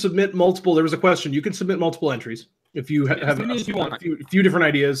can submit multiple. There was a question. You can submit multiple entries if you have a few different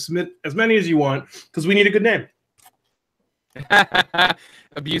ideas. Submit as many as you want because we need a good name.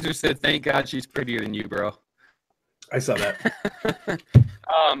 Abuser said, "Thank God she's prettier than you, bro." I saw that.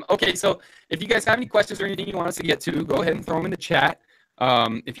 Okay, so if you guys have any questions or anything you want us to get to, go ahead and throw them in the chat.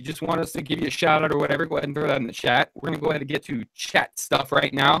 If you just want us to give you a shout out or whatever, go ahead and throw that in the chat. We're going to go ahead and get to chat stuff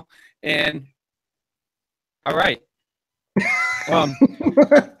right now. And all right.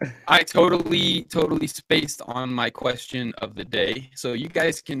 I totally spaced on my question of the day. So you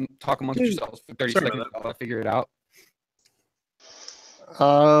guys can talk amongst yourselves for 30 seconds while I figure it out.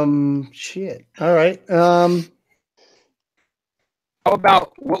 Shit. All right. How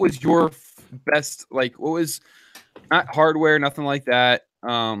about what was your best, like, what was not hardware, nothing like that,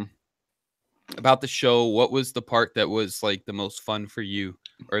 about the show? What was the part that was like the most fun for you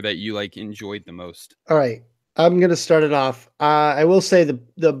or that you like enjoyed the most? All right. I'm going to start it off. I will say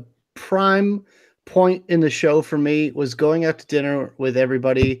the prime point in the show for me was going out to dinner with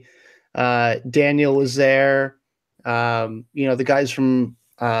everybody. Daniel was there. The guys from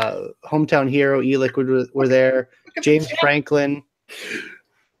Hometown Hero, E-Liquid were there. James Franklin.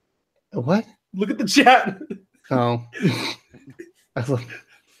 What? Look at the chat. Oh.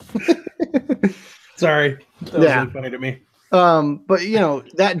 Sorry. That was really funny to me. But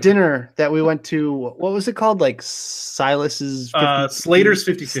that dinner that we went to, what was it called? Like Silas's Slater's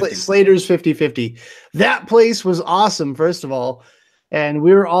 50/50. Slater's 50/50. That place was awesome, first of all. And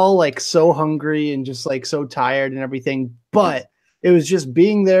we were all like so hungry and just like so tired and everything. But it was just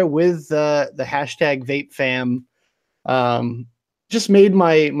being there with the hashtag Vape Fam. Just made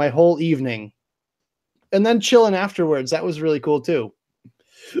my whole evening. and then chilling afterwards. That was really cool too.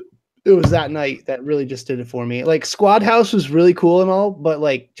 It was that night that really just did it for me. Like Squad House was really cool and all, but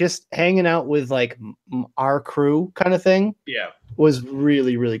like just hanging out with like our crew kind of thing. Yeah. Was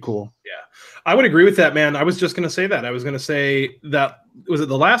really, really cool. Yeah. I would agree with that, man. I was just going to say that. I was going to say that, was it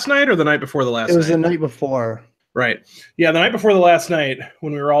the last night or the night before the last night? It was the night before. Right. Yeah. The night before the last night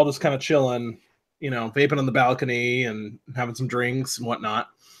when we were all just kind of chilling, you know, vaping on the balcony and having some drinks and whatnot.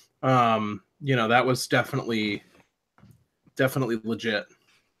 You know, that was definitely legit.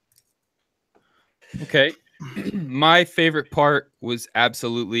 Okay. My favorite part was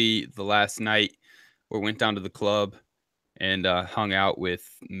absolutely the last night where we went down to the club and hung out with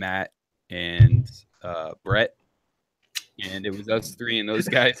Matt and Brett. And it was us three and those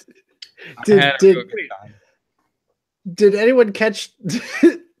guys. Did anyone catch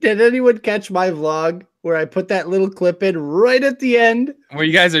did anyone catch my vlog where I put that little clip in right at the end? Where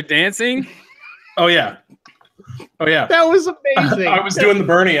you guys are dancing? Oh yeah. Oh yeah. That was amazing. I was doing the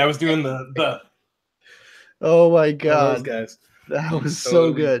Bernie. I was doing the Oh my god, those guys. that was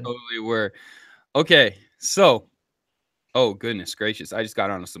so good. Totally were. Okay, so, oh goodness gracious, I just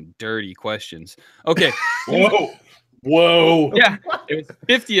got on some dirty questions. Okay, whoa. Yeah, it was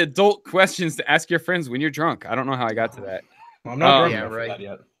 50 adult questions to ask your friends when you're drunk. I don't know how I got to that. I'm not drunk yeah, enough for right. that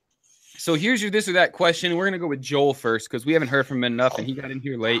yet. So here's your this or that question. We're gonna go with Joel first because we haven't heard from him enough, and he got in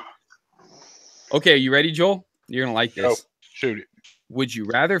here late. Okay, you ready, Joel? You're gonna like this. Oh, shoot it. Would you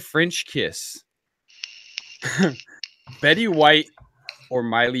rather French kiss Betty White or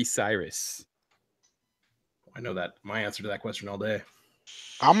Miley Cyrus? I know that my answer to that question all day.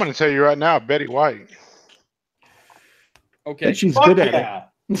 I'm going to tell you right now, Betty White. Okay, And she's Fuck good at yeah.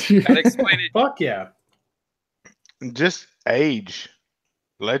 it. gotta explain it. Fuck yeah. Just age.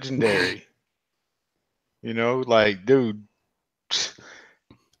 Legendary. You know, like, dude.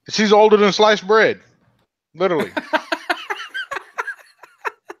 She's older than sliced bread. Literally.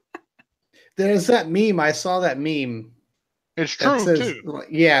 There's that meme. I saw that meme. It's That true, says, too.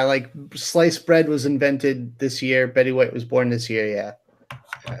 yeah, like sliced bread was invented this year. Betty White was born this year. Yeah.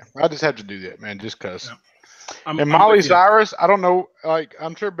 Yeah, I just have to do that, man, just because. Yeah. And I'm Miley with you. Cyrus, I don't know. Like,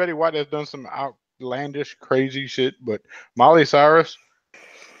 I'm sure Betty White has done some outlandish, crazy shit, but Miley Cyrus,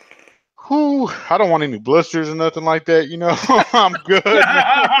 whew, I don't want any blisters or nothing like that. You know, I'm good.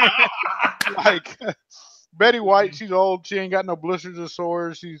 Like, Betty White, she's old. She ain't got no blisters or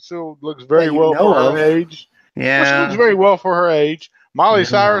sores. She still looks very That you well know for of. her age. Well, she looks Yeah. very well for her age. Miley Yeah.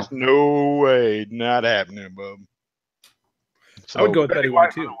 Cyrus, no way, not happening, bub. I would go with Betty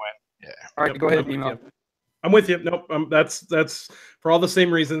White too. Yeah. All right, Yep, go ahead, I'm with Demo. you. I'm with you. Nope. That's for all the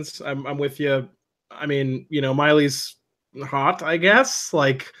same reasons. I'm with you. I mean, you know, Miley's hot, I guess.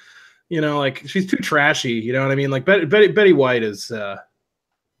 Like, you know, like she's too trashy. You know what I mean? Like Betty White is,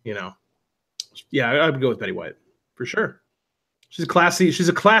 you know, yeah, I would go with Betty White for sure. She's a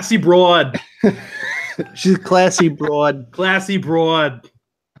classy broad. She's a classy broad. Classy broad.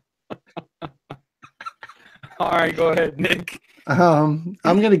 All right, go ahead, Nick. I'm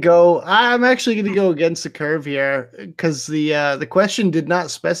actually gonna go against the curve here because the question did not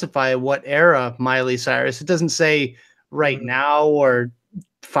specify what era Miley Cyrus. It doesn't say right now or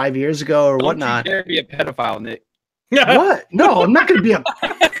 5 years ago or whatnot. Don't you dare be a pedophile, Nick. What? No, I'm not gonna be a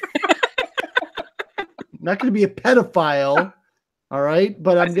not gonna be a pedophile. All right,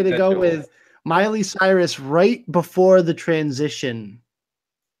 but I'm see gonna that, go Joel. with Miley Cyrus right before the transition.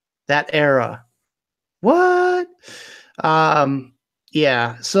 That era. What?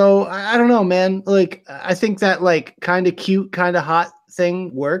 Yeah. So I don't know, man. Like I think that like kind of cute, kind of hot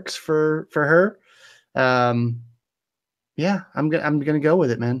thing works for her. Yeah, I'm gonna go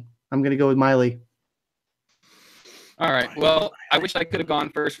with it, man. I'm gonna go with Miley. All right. Well, I wish I could have gone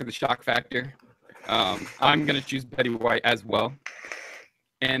first for the shock factor. I'm going to choose Betty White as well.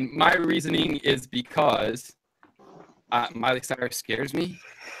 And my reasoning is because Miley Cyrus scares me.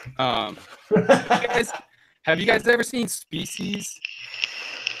 Have you guys ever seen Species?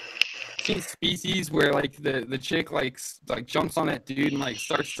 Species where like the chick like jumps on that dude and like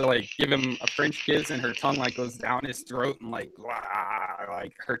starts to like give him a French kiss and her tongue like goes down his throat and like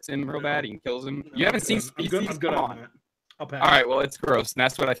hurts him real bad and kills him. You haven't seen Species? I'm good Come on on. that. I'll pass. All right, well, it's gross, and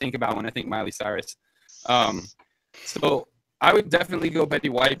that's what I think about when I think Miley Cyrus. So I would definitely go Betty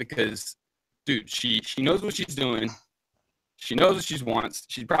White because, dude, she knows what she's doing. She knows what she wants.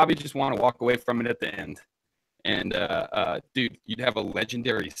 She'd probably just want to walk away from it at the end. And, dude, you'd have a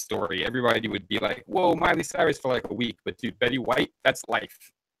legendary story. Everybody would be like, whoa, Miley Cyrus for like a week. But, dude, Betty White, that's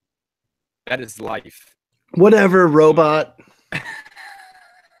life. That is life. Whatever, robot.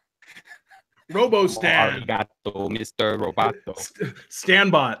 RoboStan. Arigato, Mr. Roboto.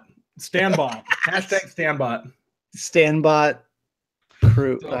 Standbot. Stanbot. Hashtag Stanbot. Stanbot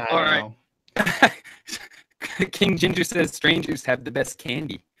crew. So, I all don't right. know. King Ginger says strangers have the best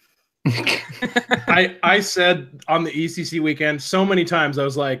candy. I said on the ECC weekend so many times, I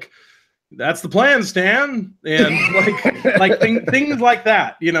was like, that's the plan, Stan. And things like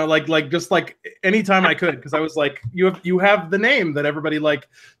that, you know, like just like anytime I could, because I was like, you have the name that everybody like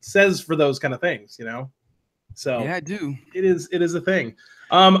says for those kind of things, you know. So Yeah, I do. it is a thing.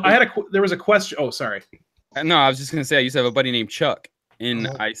 There was a question. Oh, sorry. No, I was just gonna say I used to have a buddy named Chuck, and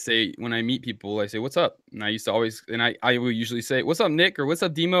I say when I meet people, I say, "What's up?" And I used to always, and I would usually say, "What's up, Nick?" or "What's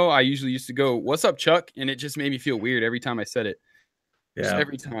up, Demo?" I usually used to go, "What's up, Chuck?" And it just made me feel weird every time I said it. Just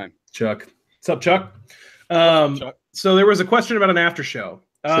every time. Chuck. What's up, Chuck? So there was a question about an after show.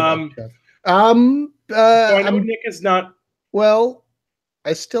 So I know Nick is not. Well,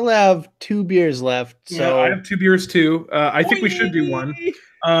 I still have 2 beers left. So I have 2 beers too. I think we should do one.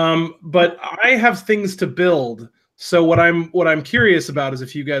 But I have things to build. So what I'm curious about is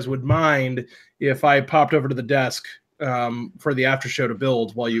if you guys would mind if I popped over to the desk for the after show to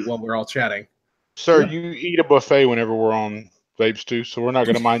build while we're all chatting. Sir, you eat a buffet whenever we're on Vape Stew, so we're not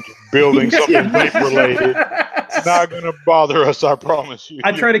going to mind you building something vape related. It's not going to bother us, I promise you.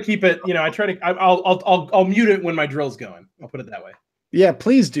 I try to keep it, you know. I'll mute it when my drill's going. I'll put it that way. Yeah,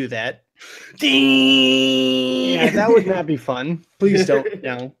 please do that. Yeah, that would not be fun. Please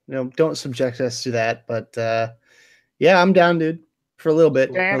don't. No, don't subject us to that. But yeah, I'm down, dude, for a little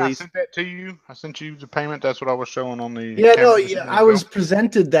bit. Dan, I sent that to you. I sent you the payment. That's what I was showing on the. Yeah, no, yeah, I was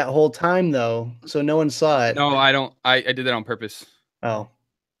presented that whole time though, so no one saw it. No, I don't. I did that on purpose. Oh.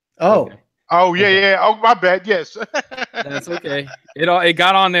 Okay. Oh yeah, yeah. Oh, my bad. Yes. That's okay. It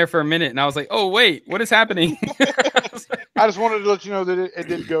got on there for a minute, and I was like, "Oh wait, what is happening?" I just wanted to let you know that it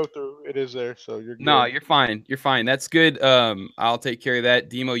did go through. It is there, so you're good. No, you're fine. You're fine. That's good. I'll take care of that.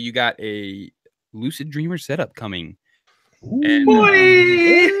 Demo, you got a Lucid Dreamer setup coming. And,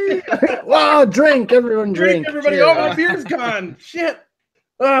 Boy! Wow, drink, everyone, drink. Everybody! Cheers. Oh, my beer's gone. Shit.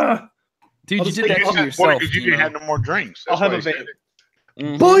 Dude, you did that to yourself. Because you didn't have no more drinks. I'll have a vape.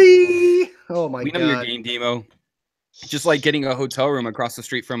 Boy! Oh my we god. know your game, Demo. Just like getting a hotel room across the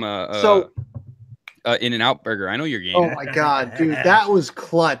street from a In-N-Out burger. I know your game. Oh my god, dude, that was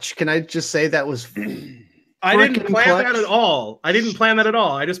clutch. Can I just say that was I didn't plan that at all. I just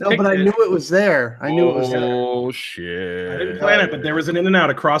picked but I knew it was there. I knew it was there. Oh shit. I didn't plan it, but there was an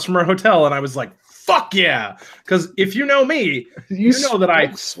In-N-Out across from our hotel, and I was like, fuck yeah. Because if you know me, you know that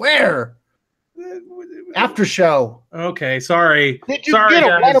I swear. After show. Okay, sorry. Did you get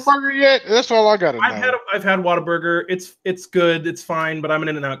a Whataburger yet? That's all I got to know. I've had Whataburger. It's good. It's fine, but I'm an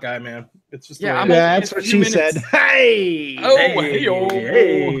In-N-Out guy, man. It's just that's what she said. Hey. Oh,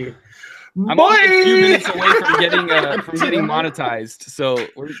 hey. I'm only a few minutes away from getting monetized, so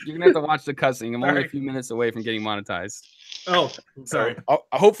you're gonna have to watch the cussing. I'm only a few minutes away from getting monetized. Oh, sorry.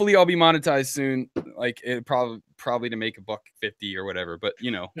 Hopefully, I'll be monetized soon. Like it probably to make $1.50 or whatever. But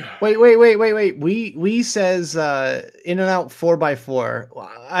you know. Wait. We says In-N-Out 4x4.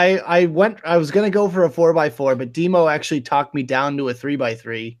 I was gonna go for a 4x4, but Demo actually talked me down to a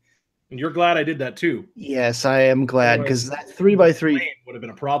 3x3. And you're glad I did that too. Yes, I am glad because that 3x3 would have been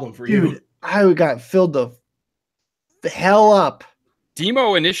a problem for you. Dude, I got filled the hell up.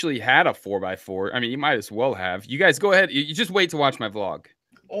 Demo initially had a 4x4. I mean, you might as well have. You guys go ahead. You just wait to watch my vlog.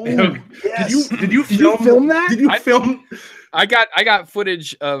 Oh, yes. Did you film that? Did you film? I got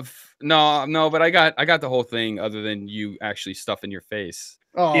footage of no, but I got the whole thing other than you actually stuffing your face.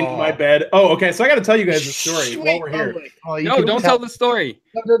 In my bed. Oh, okay. So I got to tell you guys the story while we're here. No, don't tell the story.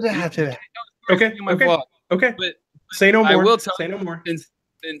 Okay. Okay. But say no more. I will tell. Say no more. Since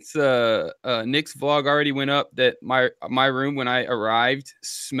Nick's vlog already went up, that my room when I arrived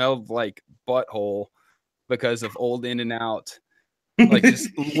smelled like butthole because of old In-N-Out, like just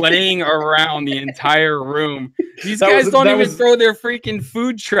laying around the entire room. These guys don't even throw their freaking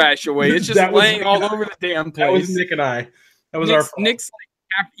food trash away. It's just laying all over the damn place. That was Nick and I. That was our fault. Nick's like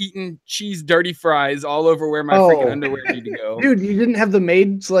half-eaten cheese dirty fries all over where my freaking underwear need to go. Dude, you didn't have the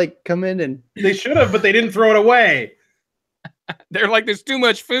maids like come in and they should have, but they didn't throw it away. They're like, there's too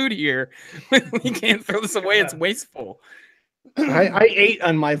much food here. We can't throw this away. It's wasteful. I ate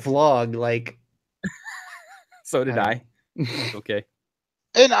on my vlog, like. So did I. Okay.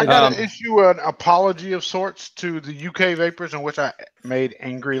 And I got to issue an apology of sorts to the UK vapors in which I made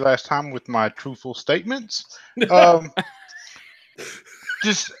angry last time with my truthful statements.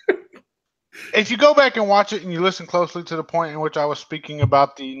 Just if you go back and watch it and you listen closely to the point in which I was speaking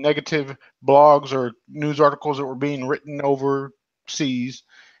about the negative blogs or news articles that were being written overseas,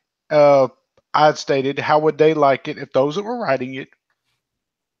 I had stated, how would they like it if those that were writing it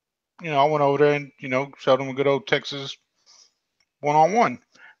I went over there and showed them a good old Texas one-on-one.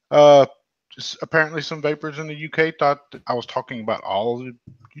 Just apparently some vapors in the UK thought that I was talking about all of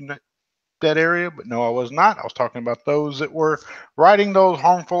that area, but no, I was not. I was talking about those that were writing those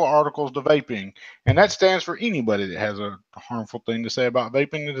harmful articles to vaping, and that stands for anybody that has a harmful thing to say about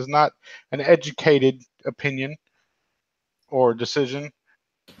vaping. It is not an educated opinion or decision.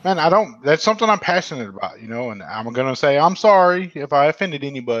 Man, that's something I'm passionate about, and I'm going to say I'm sorry if I offended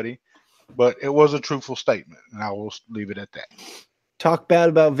anybody, but it was a truthful statement, and I will leave it at that. Talk bad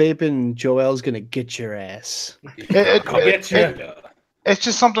about vaping, Joel's going to get your ass. It's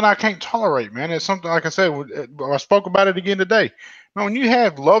just something I can't tolerate, man. It's something, like I said, I spoke about it again today. Man, when you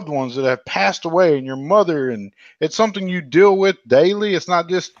have loved ones that have passed away and your mother, and it's something you deal with daily, it's not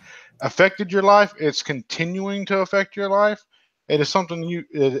just affected your life, it's continuing to affect your life. It is something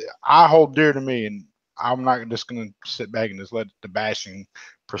I hold dear to me, and I'm not just going to sit back and just let the bashing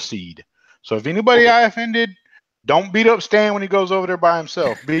proceed. So if anybody I offended, don't beat up Stan when he goes over there by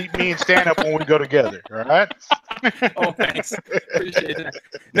himself. Beat me and Stan up when we go together. All right? Oh, thanks. Appreciate that.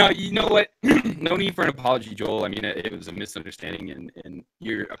 No, you know what? No need for an apology, Joel. I mean, it was a misunderstanding, and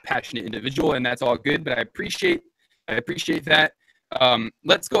you're a passionate individual, and that's all good. But I appreciate that.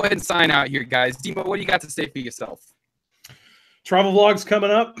 Let's go ahead and sign out here, guys. Dmo, what do you got to say for yourself? Travel vlogs coming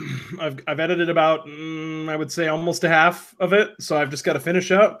up. I've edited about I would say almost a half of it, so I've just got to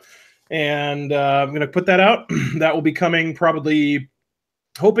finish up, and I'm going to put that out. That will be coming probably,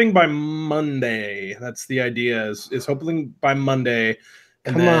 hoping by Monday. That's the idea. Is hoping by Monday,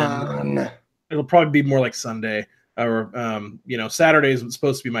 and Come then on. it'll probably be more like Sunday or Saturday is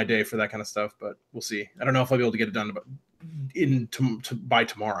supposed to be my day for that kind of stuff, but we'll see. I don't know if I'll be able to get it done by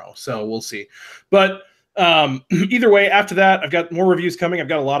tomorrow, so we'll see. But either way, after that, I've got more reviews coming. I've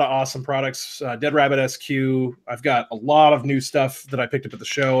got a lot of awesome products. Dead Rabbit SQ. I've got a lot of new stuff that I picked up at the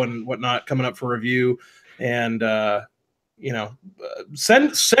show and whatnot coming up for review. And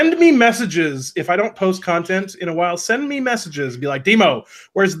send me messages if I don't post content in a while. Send me messages. Be like, Dmo,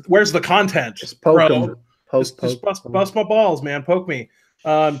 where's the content? Just poke them. Just bust my balls, man. Poke me.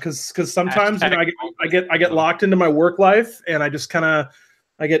 Because sometimes I get locked into my work life, and I just kind of.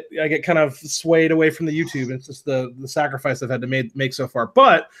 I get kind of swayed away from the YouTube. It's just the sacrifice I've had to make so far.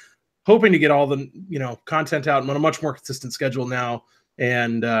 But hoping to get all the content out on a much more consistent schedule now,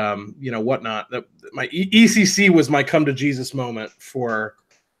 and whatnot. My ECC was my come to Jesus moment for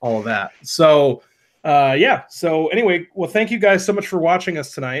all of that. So yeah. So anyway, well, thank you guys so much for watching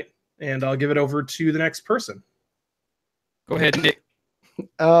us tonight, and I'll give it over to the next person. Go ahead, Nick.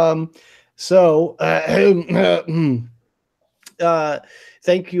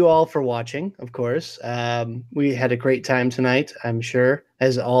 Thank you all for watching, of course. We had a great time tonight, I'm sure,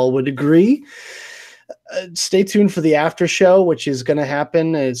 as all would agree. Stay tuned for the after show, which is going to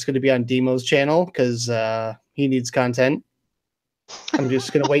happen. It's going to be on Dmo's channel because he needs content. I'm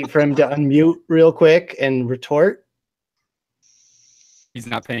just going to wait for him to unmute real quick and retort. He's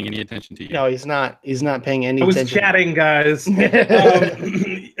not paying any attention to you. No, he's not. He's not paying any attention. I was chatting, guys.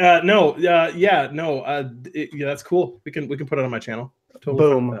 That's cool. We can put it on my channel. Totally.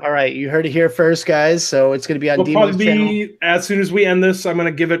 Boom. All right. You heard it here first, guys. So it's going to be on Dmo's channel. As soon as we end this, I'm going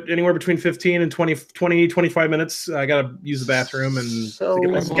to give it anywhere between 15 and 25 minutes. I got to use the bathroom and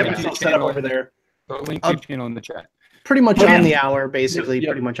get myself set up over there. So link to your channel in the chat. Pretty much on the hour, basically. Yep.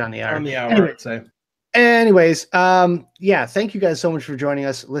 Pretty much on the hour. On the hour, anyway. I'd say. Anyways, yeah, thank you guys so much for joining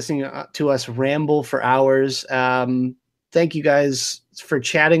us, listening to us ramble for hours. Thank you guys for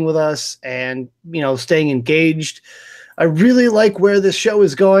chatting with us and, staying engaged. I really like where this show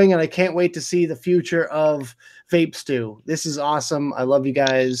is going, and I can't wait to see the future of Vape Stew. This is awesome. I love you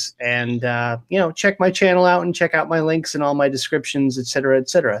guys. And, check my channel out and check out my links and all my descriptions, etc.,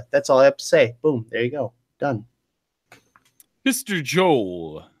 etc. That's all I have to say. Boom. There you go. Done. Mr.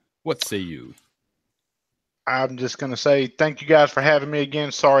 Joel, what say you? I'm just going to say thank you guys for having me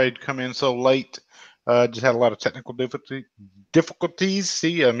again. Sorry I'd come in so late. Just had a lot of technical difficulties.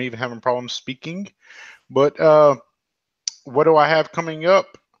 See, I'm even having problems speaking. But what do I have coming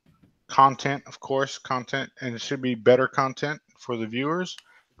up? Content, of course, content, and it should be better content for the viewers.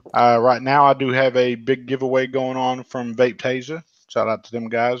 Right now, I do have a big giveaway going on from Vape. Shout out to them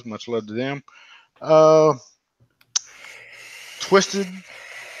guys. Much love to them. Twisted.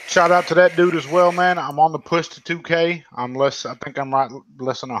 Shout out to that dude as well, man. I'm on the push to 2K. I think I'm right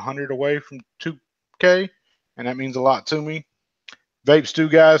less than 100 away from 2K, and that means a lot to me. Vape Stew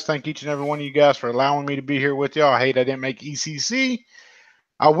guys, thank each and every one of you guys for allowing me to be here with y'all. I hate I didn't make ECC.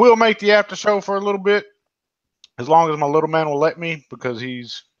 I will make the after show for a little bit, as long as my little man will let me, because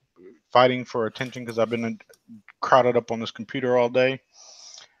he's fighting for attention because I've been crowded up on this computer all day.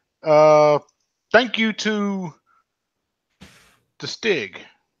 Thank you to the Stig,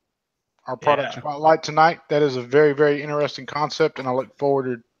 our product spotlight tonight. That is a very, very interesting concept, and I look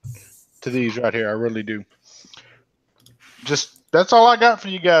forward to these right here. I really do. Just that's all I got for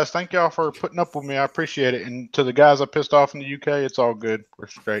you guys. Thank y'all for putting up with me. I appreciate it. And to the guys I pissed off in the UK, it's all good. We're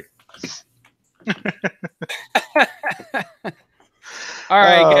straight. All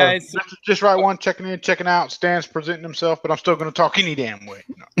right, guys. Just right one, checking in, checking out. Stan's presenting himself, but I'm still going to talk any damn way.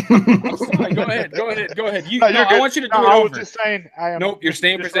 No. I'm sorry. Go ahead. I want you to do it I over. was just saying. Nope, you're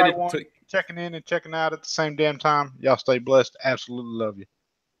staying presented. Right checking in and checking out at the same damn time. Y'all stay blessed. Absolutely love you.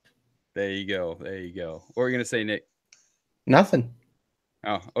 There you go. What were you going to say, Nick? Nothing.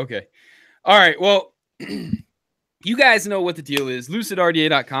 Oh, okay. All right. Well, you guys know what the deal is.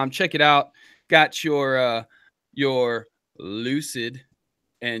 LucidRDA.com. Check it out. Got your Lucid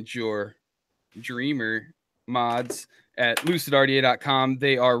and your Dreamer mods at LucidRDA.com.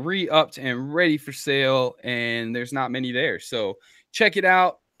 They are re-upped and ready for sale, and there's not many there. So check it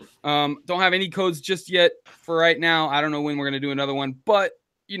out. Don't have any codes just yet for right now. I don't know when we're going to do another one, but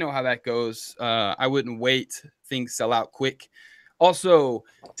you know how that goes. I wouldn't wait. Things sell out quick. Also,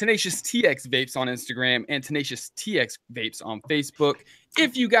 Tenacious TX Vapes on Instagram and Tenacious TX Vapes on Facebook.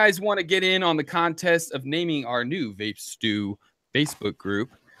 If you guys want to get in on the contest of naming our new Vape Stew Facebook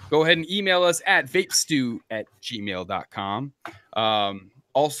group, go ahead and email us at vapestew@gmail.com.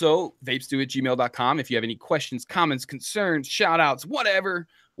 Also, vapestew@gmail.com. If you have any questions, comments, concerns, shout outs, whatever,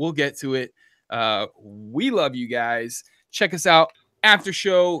 we'll get to it. We love you guys. Check us out after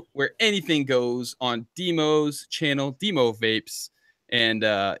show where anything goes on Dmo's channel, DmoVapes. And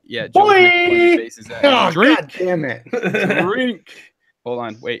yeah, Joe's making funny faces at Oh, drink. God damn it. Drink. Hold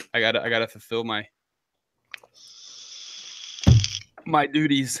on, wait. I gotta fulfill my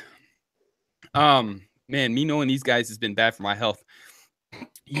duties. Man, me knowing these guys has been bad for my health.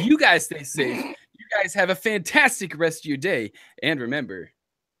 You guys stay safe. You guys have a fantastic rest of your day. And remember,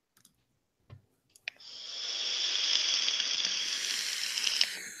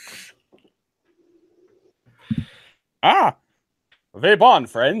 vape on,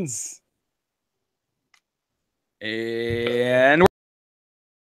 friends. And